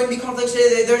there's going to be conflicts.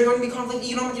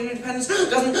 Economic independence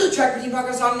doesn't check between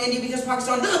Pakistan and India because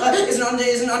Pakistan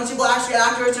is an unstable actor.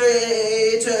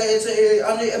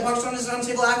 Pakistan is an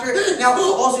unstable actor. Now,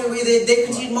 also they've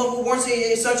conceded multiple wars,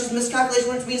 such as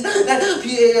miscalculation, which means that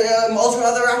also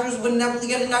other actors would never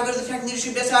get it. Now, go to the tech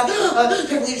leadership.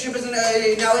 Tech leadership is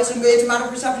now it's a matter of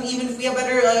perception. Even if we have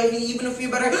better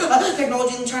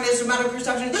technology than China, it's a matter of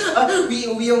perception.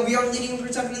 We are leading in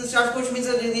perception in the status quo, which means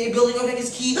that the building OTEC is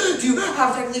key to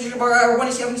have tech leadership. Our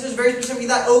 1AC evidence is very specifically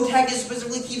that OTEC is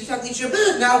specifically key to tech leadership.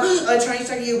 Now, Chinese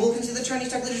tech, we'll consider that Chinese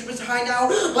tech leadership is high now,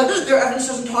 but their evidence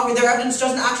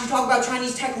doesn't actually talk about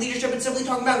Chinese tech leadership. It's simply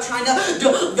talking about China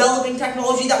developing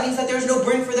technology. That means that there's no no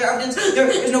brink for their evidence. There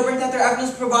is no brink that their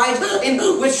evidence provides in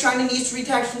which China needs to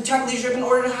retech tech leadership in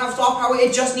order to have soft power.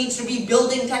 It just needs to be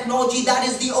building technology. That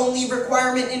is the only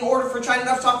requirement in order for China to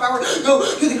have soft power. Go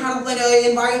to the kind of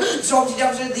environment, sovereignty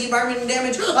deficit, the environmental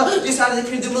damage. Decided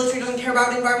that the military doesn't care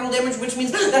about environmental damage, which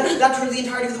means that turns the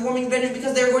entirety of the warming advantage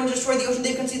because they're going to destroy the ocean.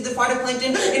 They've conceded the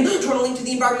phytoplankton internal link to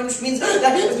the environment, which means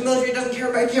that if the military doesn't care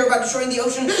about destroying the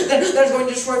ocean, then that is going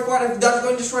to destroy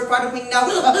phytoplankton. Now,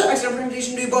 accidental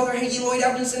permutation do both are Hagee and Lloyd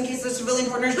evidence in case the civilian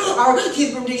partners are key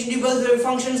to permutation do both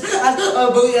functions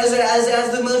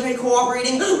as the military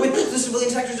cooperating with the civilian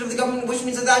sectors of the government, which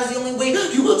means that is the only way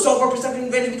to solve our perception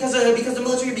advantage because the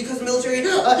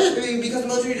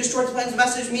military distorts the plan's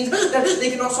message means that they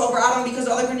cannot solve our atom because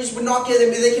other countries would not get them.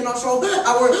 They cannot solve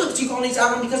our sea colonies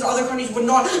atom because other countries would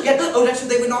not get ODEX, so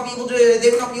they would not be able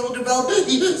to develop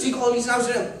the sea colonies now.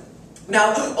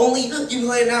 Now only the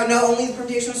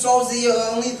permutation solves the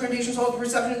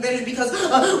perception advantage because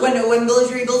when the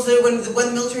military builds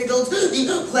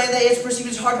the plan that is perceived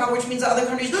as hard power, which means that other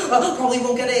countries probably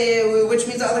won't get which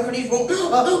means that other countries won't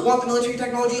want the military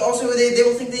technology. Also, they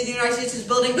will think that the United States is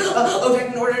building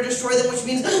OTEC in order to destroy them, which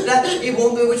means that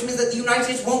the United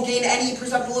States won't gain any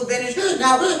perceptible advantage.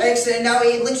 Now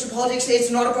it links to politics. It's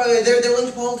not their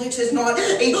link to politics is not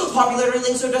a popularity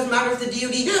link, so it doesn't matter if the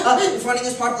DoD funding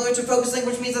is popular. It's a focus link,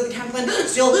 which means that the camp plan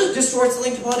still distorts the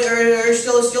link to politics,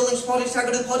 or still links to politics. How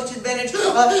go to the politics advantage?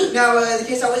 The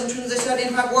case that was in terms of the said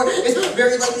impact war is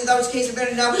very likely that was case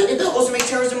advantage. Now it also makes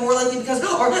terrorism more likely because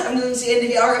our evidence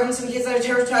indicates that a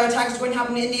terrorist attack is going to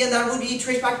happen in India, and that would be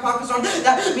traced back to Pakistan.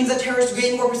 That means that terrorists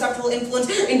gain more perceptible influence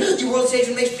in the world stage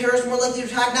and makes terrorists more likely to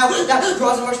attack. Now that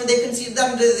draws in Russia. They've conceded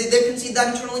that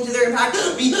internally to their impact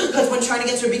because when China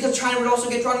gets there, because China would also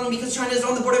get drawn in, because China is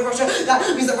on the border of Russia, that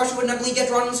means that Russia would inevitably get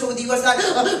drawn in. So with the U.S. that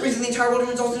brings the entire world and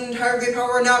results in an entire great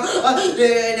power. Now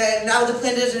the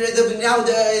plan does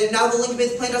now the link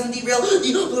based plan doesn't derail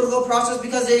the political process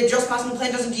because it just passing the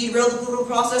plan doesn't derail the political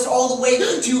process all the way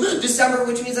to December,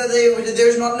 which means that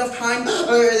there's not enough time,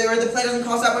 or the plan doesn't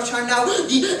cost that much time. Now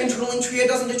the internal link trio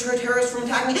doesn't deter terrorists from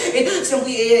attacking. It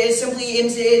simply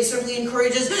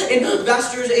encourages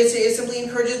investors. It simply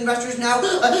encourages investors. Now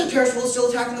terrorists will still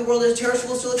attack in the world. Terrorists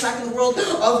will still attack in the world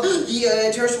of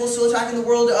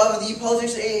the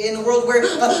politics in the world where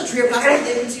trio plastic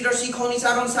they concede our sea colonies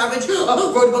out on Savage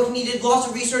wrote a book needed lots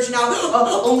of research. Now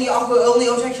only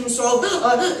OTEC can solve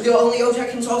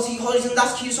sea colonies, and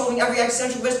that's key to solving every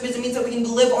existential risk because it means that we can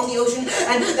live on the ocean,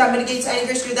 and that mitigates any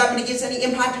risk, that mitigates any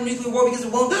impact of nuclear war because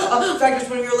it won't affect us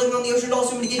when we are living on the ocean. It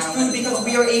also mitigates food because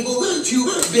we are able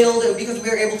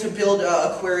to build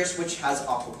Aquarius, which has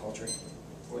aquaculture.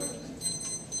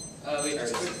 Wait,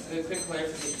 just a quick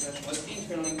clarification question. What's the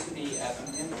internal link to the atom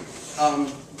again?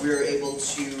 We're able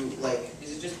to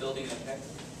Is it just building OTEC?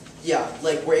 yeah,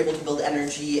 we're able to build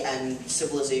energy and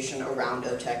civilization around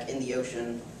OTEC in the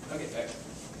ocean. Okay, fair.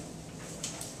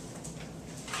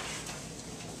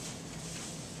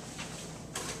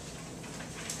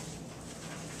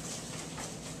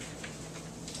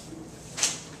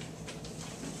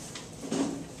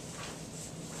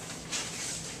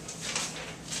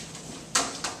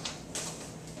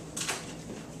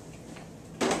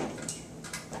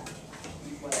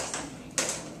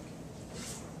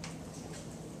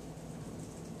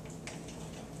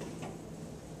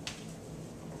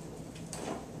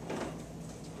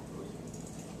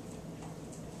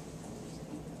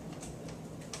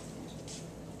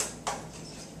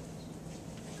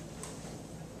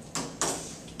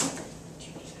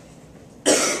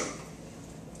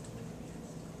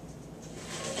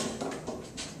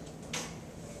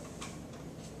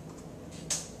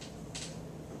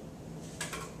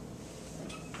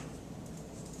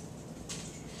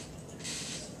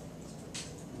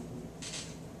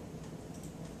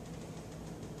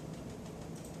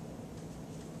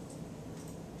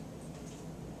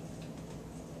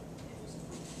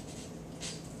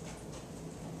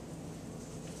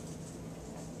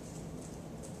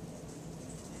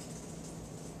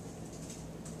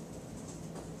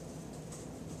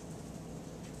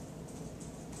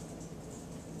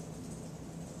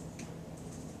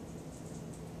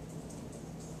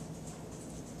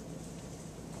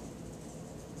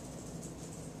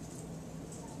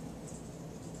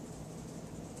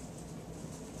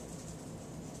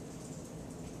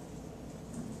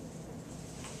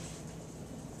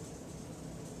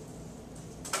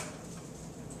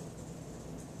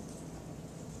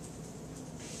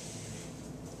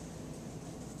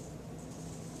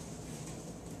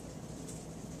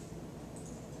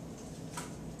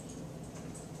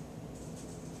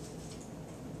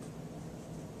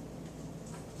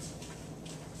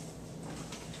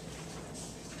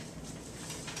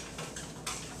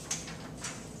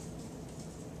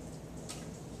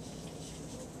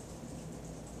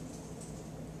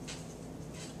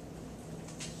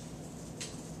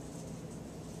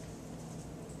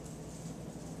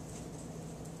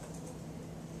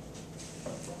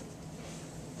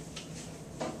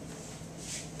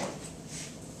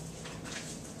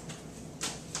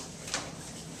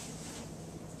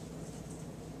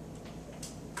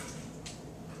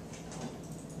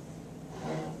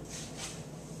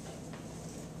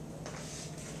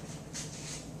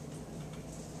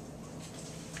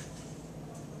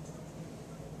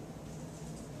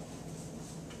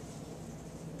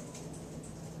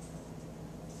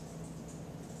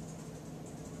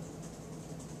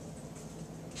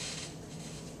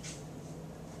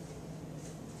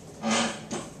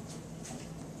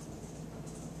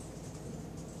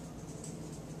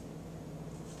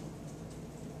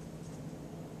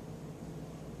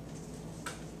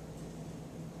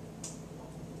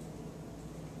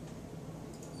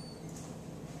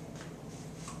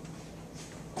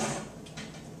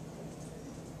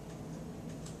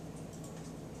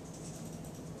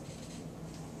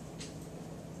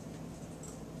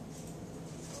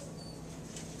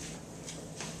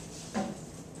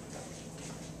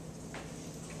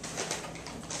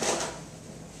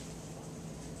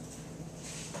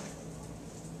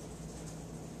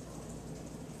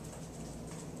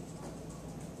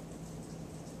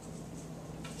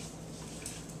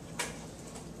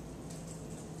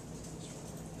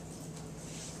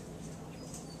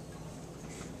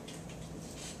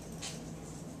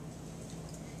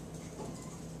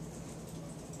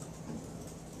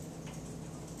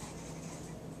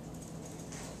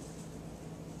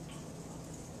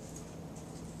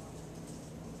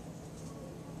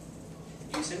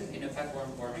 coming soon, in effect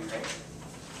warming, right?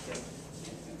 Yep.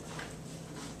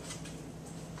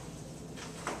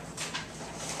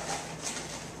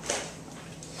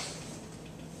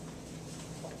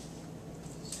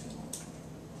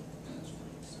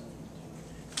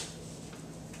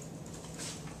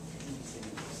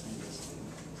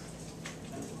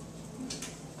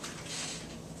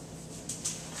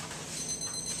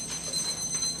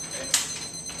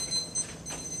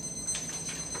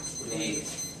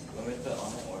 Want me to put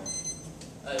on it or?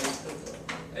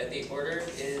 The order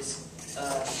is,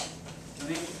 let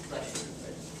me flash you.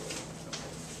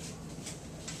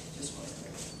 Just one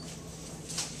card.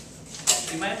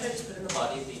 Do you mind if I just put in the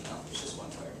body of the email? It's just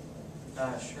one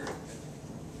card. Sure.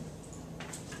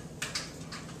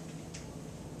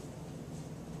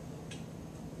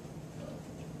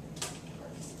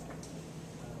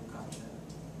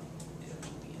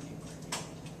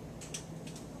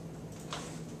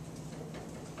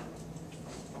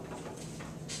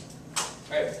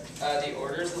 Alright, the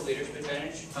order is the leadership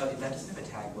advantage. That doesn't have a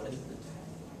tag. What is the tag?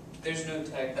 There's no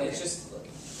tag, Okay. it's just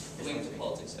linked to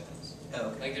politics evidence. Oh,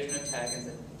 okay. Like there's no tag in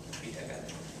the B tag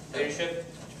either. Leadership,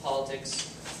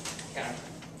 politics, counter.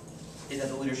 Is that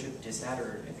the leadership dissat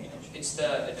or advantage? It's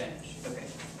the advantage. Okay.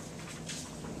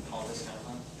 All this kind of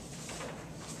fun.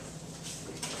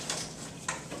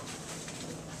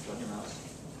 Go on your mouse.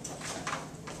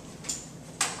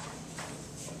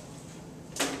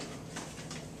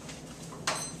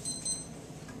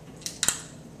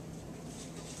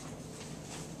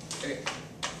 Okay.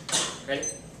 Ready?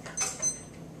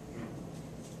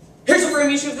 Here's a frame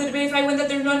issue of the debate. If I win that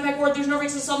there's no impact word, there's no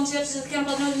race to solve steps,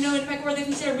 no impact word, they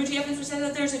consider root evidence which says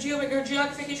that there's a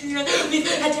geographic issue here. We've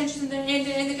had tensions in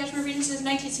the Kashmir region since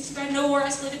 1965. No war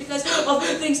escalated because of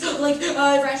things like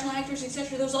rational actors,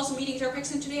 etc. There was also meetings at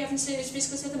Pakistan today. Evidence is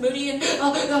basically said that Modi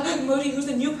and Modi, who's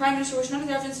the new prime minister, which none of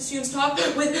the evidence assumes, talked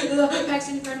with the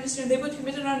Pakistani prime minister, and they both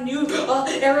committed on a new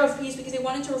era of peace because they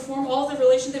wanted to reform all the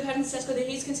relations they've had in Sesko. They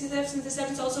hate concede that this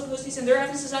evidence also opposed peace, and their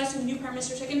evidence is honest to the new prime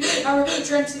minister. Second, our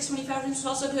term 625 evidence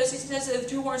also opposed peace says that the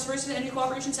two wars. First, any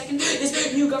cooperation. Second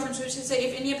is new governance, which is say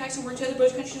if India and Pakistan work together,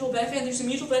 both countries will benefit, and there's a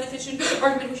mutual beneficial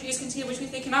argument which is conceded, which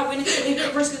means they cannot win in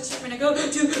first good stuff. And I go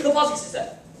to the politics is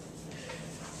that.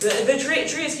 The trio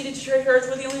is heated to terrorists.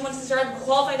 We're the only ones that describe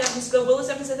qualified evidence. The Willis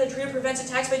evidence that the trio prevents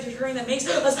attacks by deterring that makes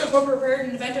us more prepared in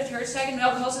the event of terrorist attack and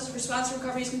now causes a response to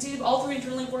recovery is conceded. All three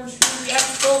internally forms react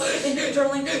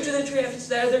internally to the trio evidence.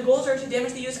 Their goals are to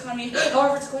damage the U.S. economy.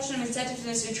 However, it's a question of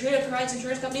incentiveness. The trio provides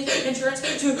insurance companies, insurance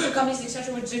to companies,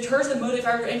 etc., which deters the motive.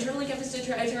 Our internally kept this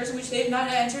terrorism, which they have not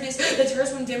answered, is that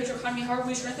terrorists wouldn't damage our economy. However,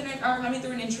 we strengthen our economy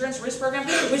through an insurance risk program,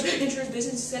 which insures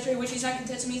business, etc., which is not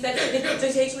content to mean that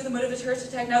it takes away the motive of a terrorist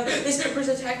attack. Now, this first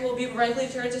attack will be likely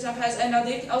if terrorist does not pass, and now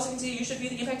they also can see you should view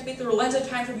the impact debate through a lens of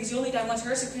time for because you only die once.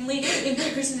 Terrorists significantly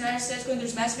increase in the United States going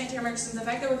there's massive anti-Americanism. The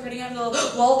fact that we're cutting out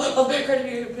the wall of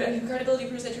credibility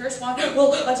proves that terrorists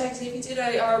will attack. They can see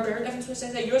that our Barrett evidence which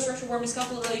says that U.S.-Russia war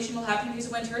miscalculation will happen because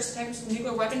when terrorists attack us with a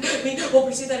nuclear weapon, we will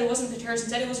perceive that it wasn't the terrorists.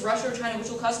 Instead, it was Russia or China, which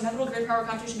will cause inevitable great power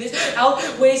competition. This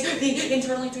outweighs the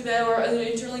internally to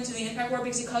the impact war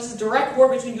because it causes direct war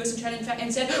between U.S. and China. In fact,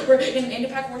 instead, we're in an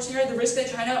impact war scenario. The risk that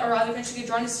China or other countries get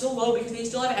drawn is still low because they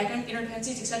still have economic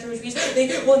interdependencies, etc., which means they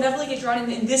will inevitably get drawn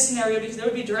in this scenario because there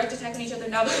would be a direct attack on each other.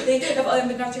 Now, they have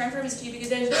now time frame is key because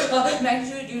there's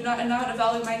magnitude, you not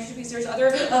evaluate magnitude because there's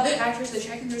other actors that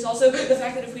check, and there's also the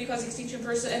fact that if we cause extinction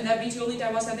first, and that means you only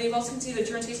die once. Now, they've also considered the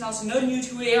turns case analysis. No new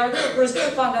 2AR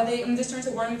respond. Now, this turns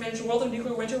the warning advantage. A world of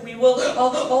nuclear winter, we will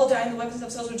all die, and the weapons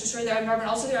themselves will destroy the environment.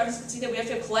 Also, their evidence can see that we have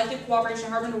to have collective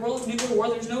cooperation. However, in a world of nuclear war,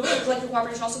 there's no collective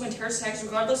cooperation. Also, when terrorist attacks,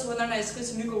 regardless of whether or not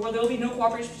it's a nuclear war, there will be no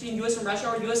cooperation between U.S. and Russia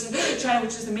or U.S. and China,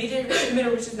 which is the major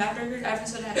emitter, which is not very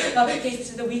evidence that case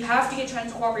that we have to get China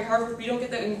to cooperate. However, if we don't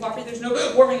get them to cooperate, there's no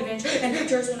warming advantage, and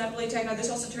terrorists will inevitably attack. Now, this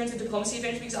also turns into diplomacy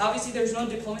advantage because obviously there's no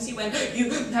diplomacy when you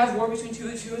have war between two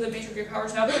of the major great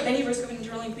powers. Now, any risk of an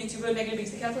internally between two vote negative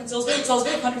because the counterpoint solves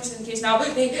 100% in the case. Now,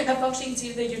 they have functioning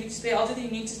conceded the unique debate. I'll do the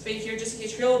unique debate here just in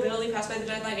case trio ability passed by the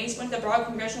deadline. Ace went the broad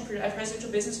congressional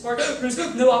presidential business support proves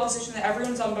no opposition that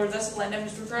everyone's on board. Thus, the land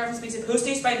evidence for evidence makes it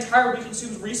post-dates by entire week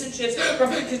consumes recent shifts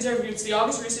from conservatives. The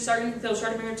August recess argument that was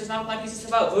started does not apply because it's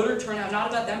about voter turnout, not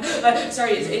about them.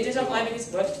 Sorry, it does not apply because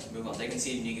what? Move on. They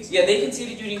conceded unique. Yeah, they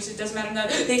conceded unique. So it doesn't matter. Now,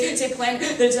 they can say plan.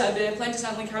 The plan does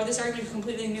not link. However, this argument is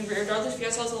completely new. Regardless, if you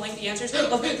guys also link the answers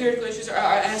of theoretical issues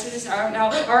answer this.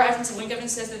 Now, our evidence and link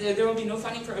evidence says that there will be no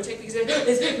funding for OTEC because it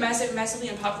is massively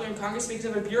unpopular in Congress because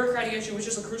of a bureaucratic issue, which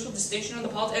is a crucial distinction on the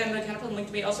politics and the counterpoint link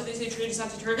debate. Also, they say trade does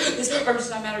not deter. This argument does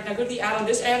not matter. Now, go to the add-on.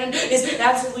 This add-on is is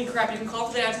absolutely crap. You can call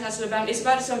for the absence of about. It's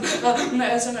about some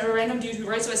random dude who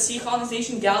writes about sea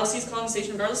colonization, galaxies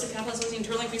colonization, regardless of capital was the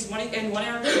interlink because one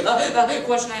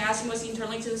question I asked him was the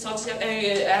interlink to the soft step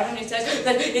atom. It says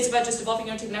that it's about just developing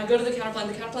OTIC. Now go to the counterplan.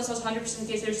 The counterplan says 100%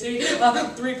 case. There's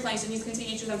three planks, and you can see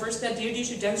each of them. First, that DoD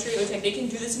should demonstrate OTIC. They can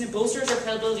do this, and it bolsters our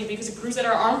credibility because it proves that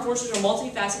our armed forces are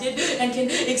multifaceted and can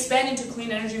expand into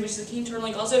clean energy, which is a key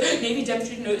interlink. Also, Navy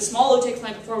demonstrated a small OTIC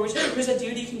plant before, which proves that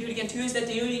DoD can do it again. Two is that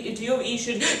DOE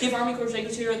should give Army Corps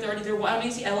regulatory authority. Their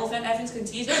amazing elephant Evans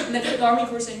concedes, and that the Army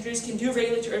Corps Centers can do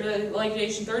regulatory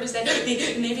regulation. Third is that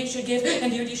the Navy should give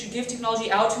and DoD should give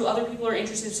technology out to other people who are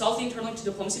interested in solve the interlink to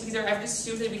diplomacy because our evidence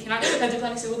assumes that we cannot have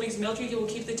diplomatic civil because military will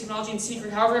keep the technology in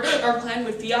secret. However, our plan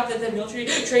would fiat that the military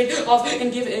trade off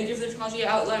and give the technology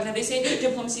out loud. Now they say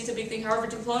diplomacy is a big thing. However,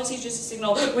 diplomacy is just a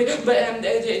signal.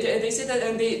 They said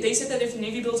that if the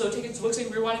Navy builds OTEC, it looks like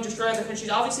we want to destroy other countries.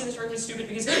 Obviously, this argument is stupid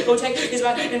because OTEC is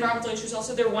about environmental issues.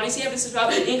 Also, there one evidence is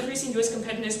about increasing U.S.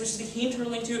 competitiveness, which is the key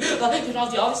interlink to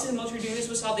technology. Obviously, the military doing this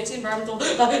will solve this environmental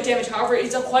damage. However,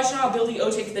 it's a question of building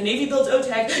OTEC. If the Navy builds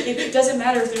OTEC, it doesn't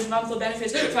matter if there's environmental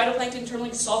benefits. Phytoplankton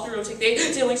interlink to solve through OTEC. They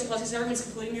say links to plus this argument is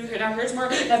completely new. Now, here's more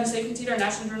evidence. They concede our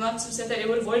national journalists have said that it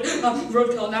would avoid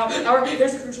roadkill. Now,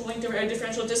 here's the crucial link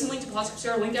differential. It doesn't link to politics.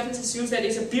 Our link evidence assumes that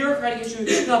it's a bureaucratic issue.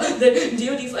 The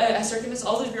DoD circumvents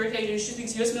all those bureaucratic issues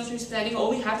because U.S. military spending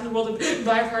only half in the world of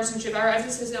bipartisanship. Our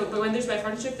evidence says that when there's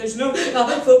bipartisanship, there's no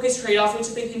focus trade-off, which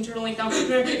is the internal link. Now,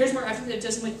 here's more evidence that it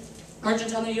doesn't link.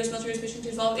 Argentina, the U.S. military is pushing to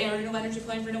develop a renewable energy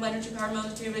plan, renewable energy power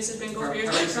military bases been going for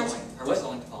years. Are we still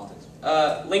linked to politics?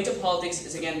 Linked to politics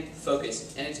is again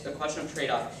focus, and it's a question of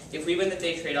trade-off. If we win the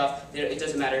day trade-off, it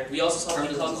doesn't matter. We also solve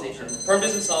decolonization. Perm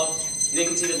doesn't solve. They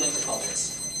conceded linked to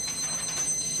politics.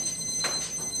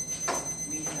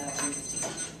 We have 315.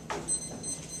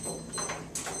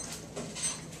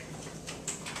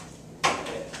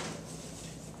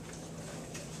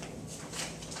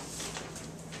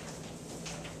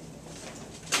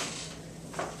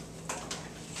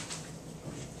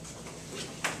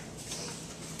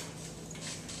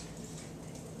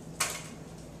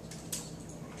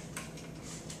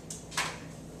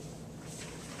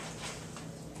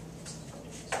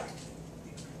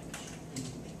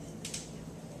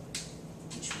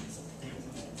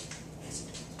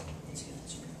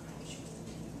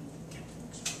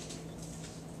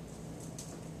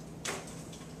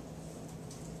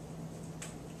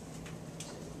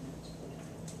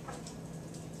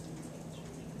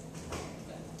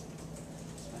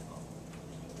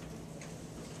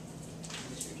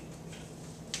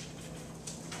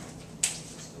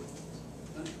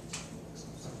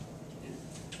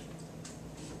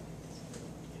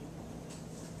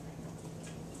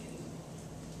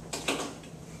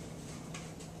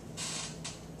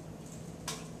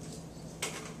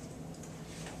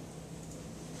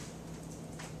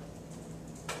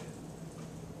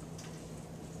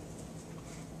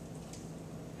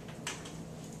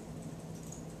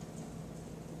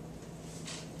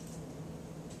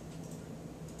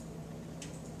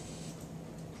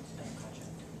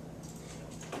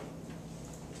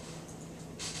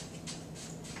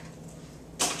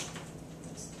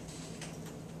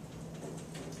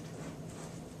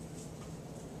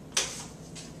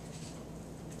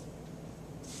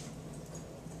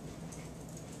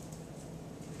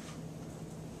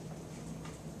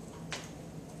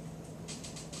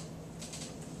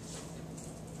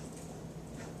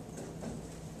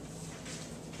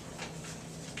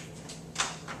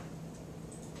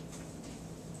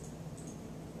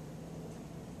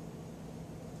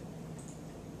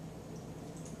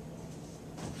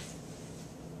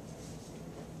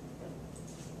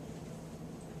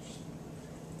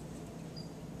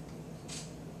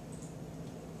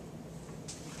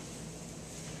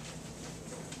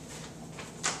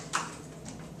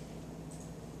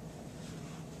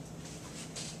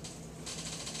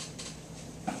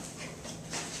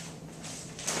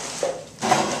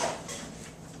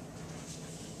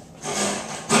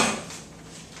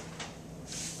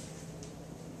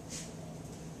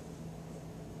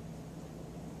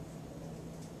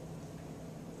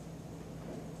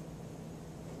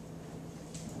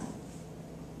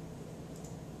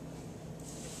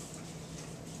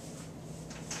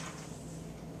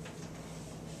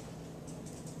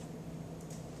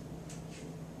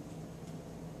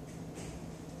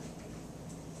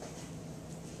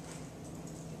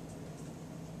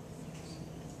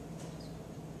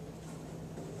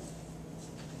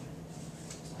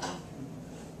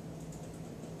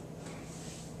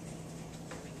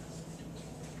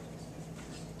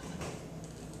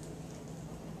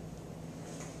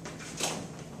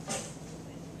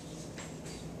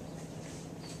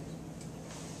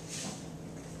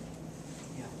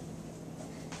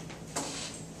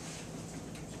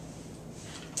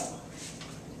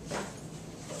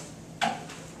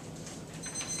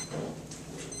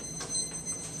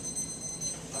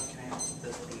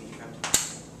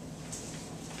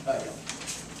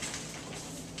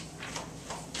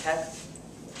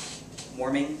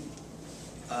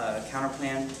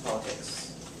 Counterplan to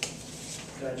politics.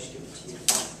 Could I just give it to you?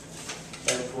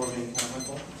 Forming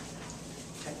chemical.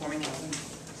 Tech forming housing.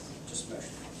 Just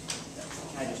motion.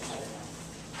 Can I just type it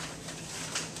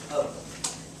out? Oh.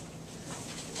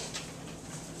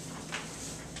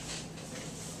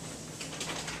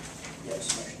 Yeah,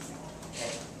 just motion.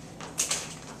 Okay.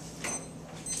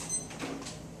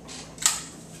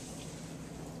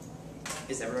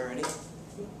 Is everyone ready?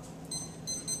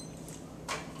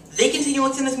 They continue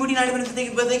what's in this Moody 9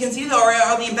 but they concede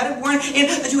are the embedded warrant in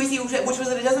the 2AC, which was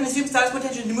that it doesn't assume status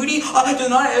potential. Moody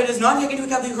does not take into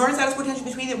account the current status potential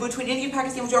between India and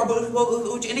Pakistan,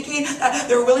 which indicate that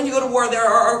they're willing to go to war. There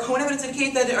are common evidence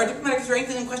indicate that our diplomatic strength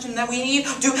is in question, and that we need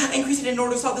to increase it in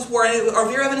order to stop this war. And our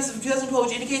clear evidence of 2012,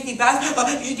 which indicates the vast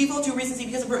you should default to recency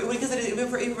because it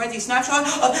provides a snapshot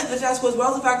of the status quo as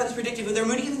well as the fact that it's predictive. But their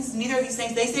Moody consists neither of these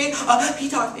things. They say peace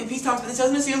talks, but this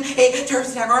doesn't assume a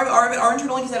terrorist attack. Our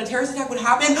internal link is that a terrorist attack would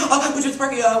happen, which would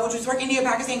spark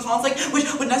India-Pakistan conflict, which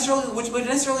would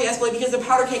necessarily escalate because the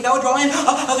powder cake that would draw in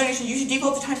other nations. You should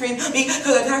default the time frame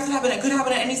because attacks could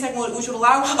happen at any second, which would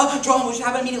allow drawing, which would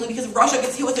happen immediately because if Russia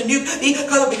gets hit with a nuke,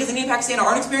 because India and Pakistan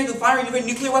aren't experienced with firing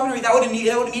nuclear weaponry, that would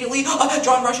immediately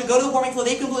draw in Russia. Go to the warming flow.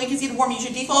 They've completely conceded warming.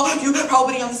 You should default to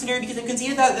probability on the scenario because they've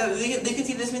conceded that they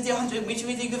conceded this means 100, which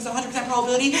means it gives 100%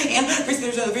 probability, and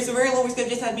there's a very low risk of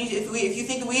just that. If you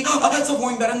think that we solve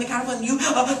warming better than the counterplan, you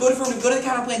go to the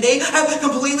counterplan. They have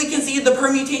completely conceded the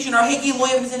permutation. Our Hague and Loy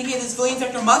evidence indicates the civilian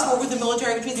sector must work with the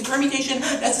military, which means the permutation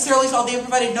necessarily solved. They have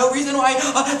provided no reason why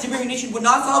the permutation would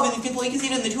not solve, and they've completely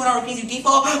conceded in the 2-hour case you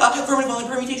default affirmative on the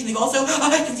permutation. They've also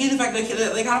conceded the fact that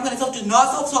the counterplan itself does not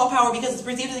solve soft power because it's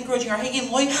perceived as encroaching. Our Hague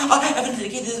and Loy evidence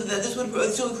indicates that this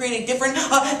would create a different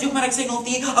diplomatic signal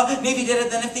if the Navy did it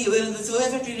than if the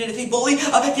civilian sector did it. If they bully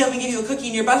give you a cookie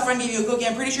and your best friend gave you a cookie,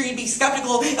 I'm pretty sure you'd be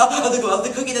skeptical of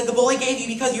the cookie that the bully gave you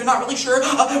because you're not really sure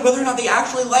whether or not they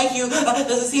actually like you. That's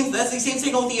the same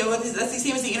signal. That's the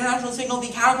same as the international signal the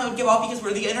counterplan would give off because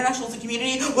the international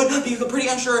community would be pretty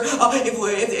unsure if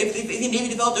the Navy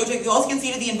developed OTEC. They also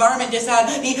conceded the environment dissad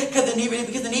because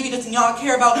the Navy does not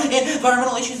care about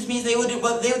environmental issues. Which means they would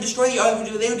destroy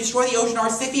the ocean. Our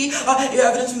SIFI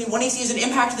evidence from the 1AC is an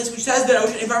impact to this, which says that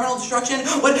environmental destruction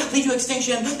would lead to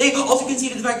extinction. They also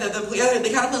conceded the fact that the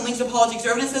counterplan links to politics.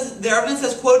 Their evidence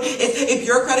says, quote, it's a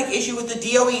bureaucratic issue with the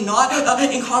DOE, not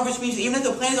in Congress, means even if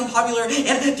the plan is unpopular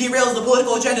and derails the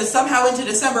political agenda somehow into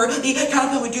December, the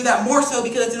counterplan would do that more so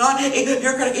because it's not a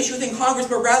bureaucratic issue within Congress,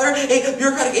 but rather a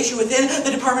bureaucratic issue within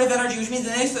the Department of Energy, which means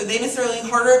they necessarily link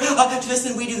harder to this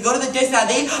than we do. Go to the DISAD.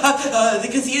 They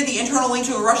conceded the internal link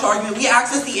to a Russia argument. We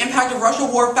access the impact of Russia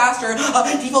war faster.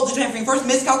 Default to time frame. First,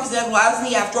 miscalculus as in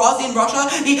the F draws in Russia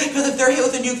because if they're hit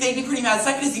with a nuke, they'd be pretty mad.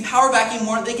 Second is the power vacuum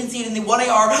warrant they conceded in the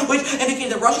 1AR, which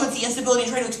indicated that Russia would see instability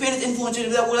and try to expand its influence,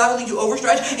 and that would lead to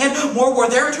overstretch and more war.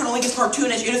 Their internal link is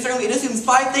cartoonish. It assumes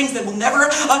 5 things that will never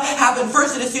happen.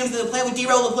 First, it assumes that the plan would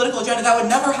derail the political agenda. That would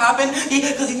never happen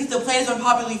because it thinks the plan is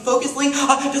unpopularly focused link.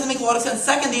 Doesn't make a lot of sense.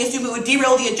 Second, they assume it would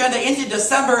derail the agenda into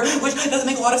December, which doesn't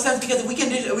make a lot of sense because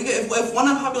if one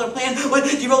unpopular plan would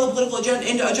derail the political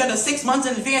agenda 6 months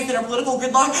in advance, then our political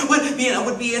gridlock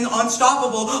would be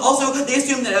unstoppable. Also, they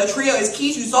assume that a trio is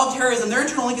key to solve terrorism. Their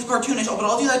internal link is cartoonish, but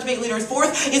I'll do that debate later.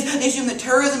 Fourth is they assume that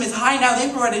terrorism is high now.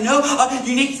 They've provided no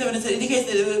unique evidence that indicates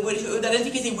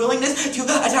a willingness to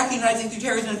attack the United States through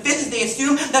terrorism. And fifth is they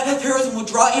assume that terrorism will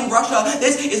draw in Russia.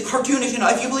 This is cartoonish, and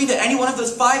if you believe that any one of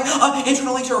those 5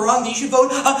 internal links are wrong, then you should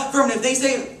vote affirmative. They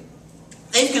say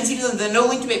they've conceded that no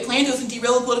link to a plan doesn't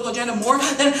derail the political agenda more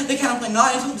than the counterplan.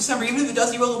 Not until December, even if it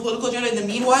does derail the political agenda in the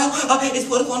meanwhile, its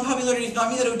political unpopularity does not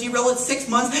mean that it would derail it 6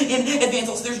 months in advance.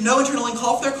 Also, there's no internal link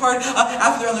call for their card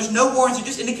after they're on. There's no warrants. It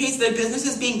just indicates that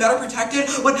businesses being better protected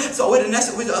would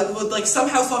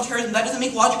somehow solve terrorism. That doesn't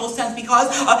make logical sense because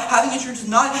having insurance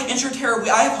does not insure terror.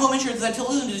 I have home insurance that to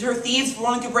deter thieves from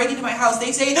wanting to break into my house.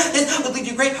 They say this would lead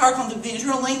to great power conflict. The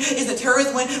internal link is that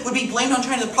terrorism would be blamed on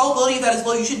China. The probability of that is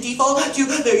low. You should default to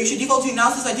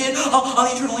analysis I did on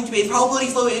the internal link debate.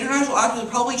 Probability is low. International actors would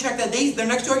probably check that their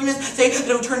next 2 arguments say that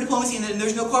it would turn diplomacy and that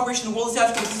there's no cooperation in the world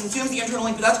established because it assumes the internal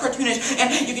link, but that's cartoonish, and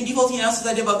you can default to the analysis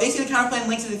I did above. They say the counterplan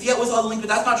links and the Fiat was all the link,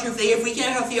 but that's not true. If we can't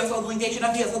have Fiat solve the link, they should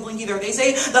have Fiat solve the link either. They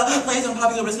say the plan is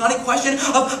unpopular, but it's not a question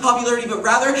of popularity, but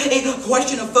rather a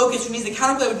question of focus, which means the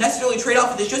counterplan would necessarily trade off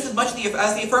with this just as much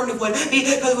as the affirmative would,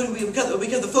 because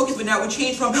the focus would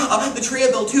change from the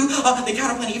TRIA bill to the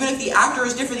counterplan. Even if the actor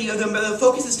is different, the the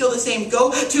focus is still the same.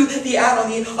 Go to the add-on.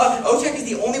 The OTEC is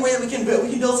the only way that we can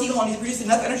build sea colonies, produce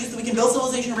enough energy so we can build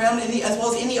civilization around as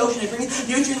well as in the ocean. It brings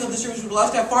nutrients of the surface, would allow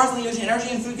us to have farms in the ocean, energy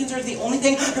and food concerns. The only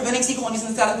thing preventing sea colonies in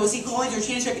the status quo. Sea colonies are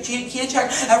key to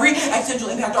check every existential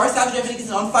impact. Our savage evidence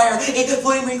is on fire. A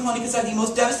floating marine colony could survive the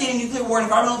most devastating nuclear war and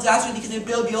environmental disaster because it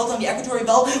would be built on the equatorial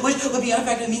belt, which would be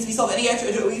unaffected. It means we solve any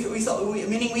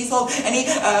we solve any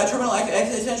terminal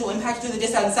existential impact to the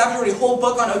distant. And Savage wrote a whole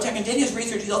book on OTEC and did his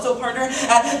research. He's also a partner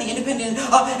at the Independent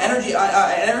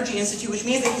Energy Institute, which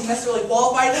means that he's necessarily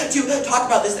qualified to talk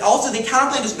about this. Also, the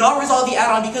counterplan does not resolve the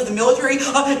add-on because the military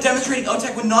demonstrating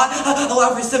OTEC would not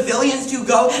allow for civilians to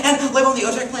go and live on the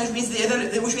OTEC plan,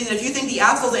 which means that if you think the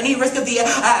app solves any risk of the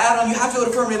add-on, you have to vote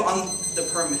affirmative on the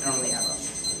permit on the add-on.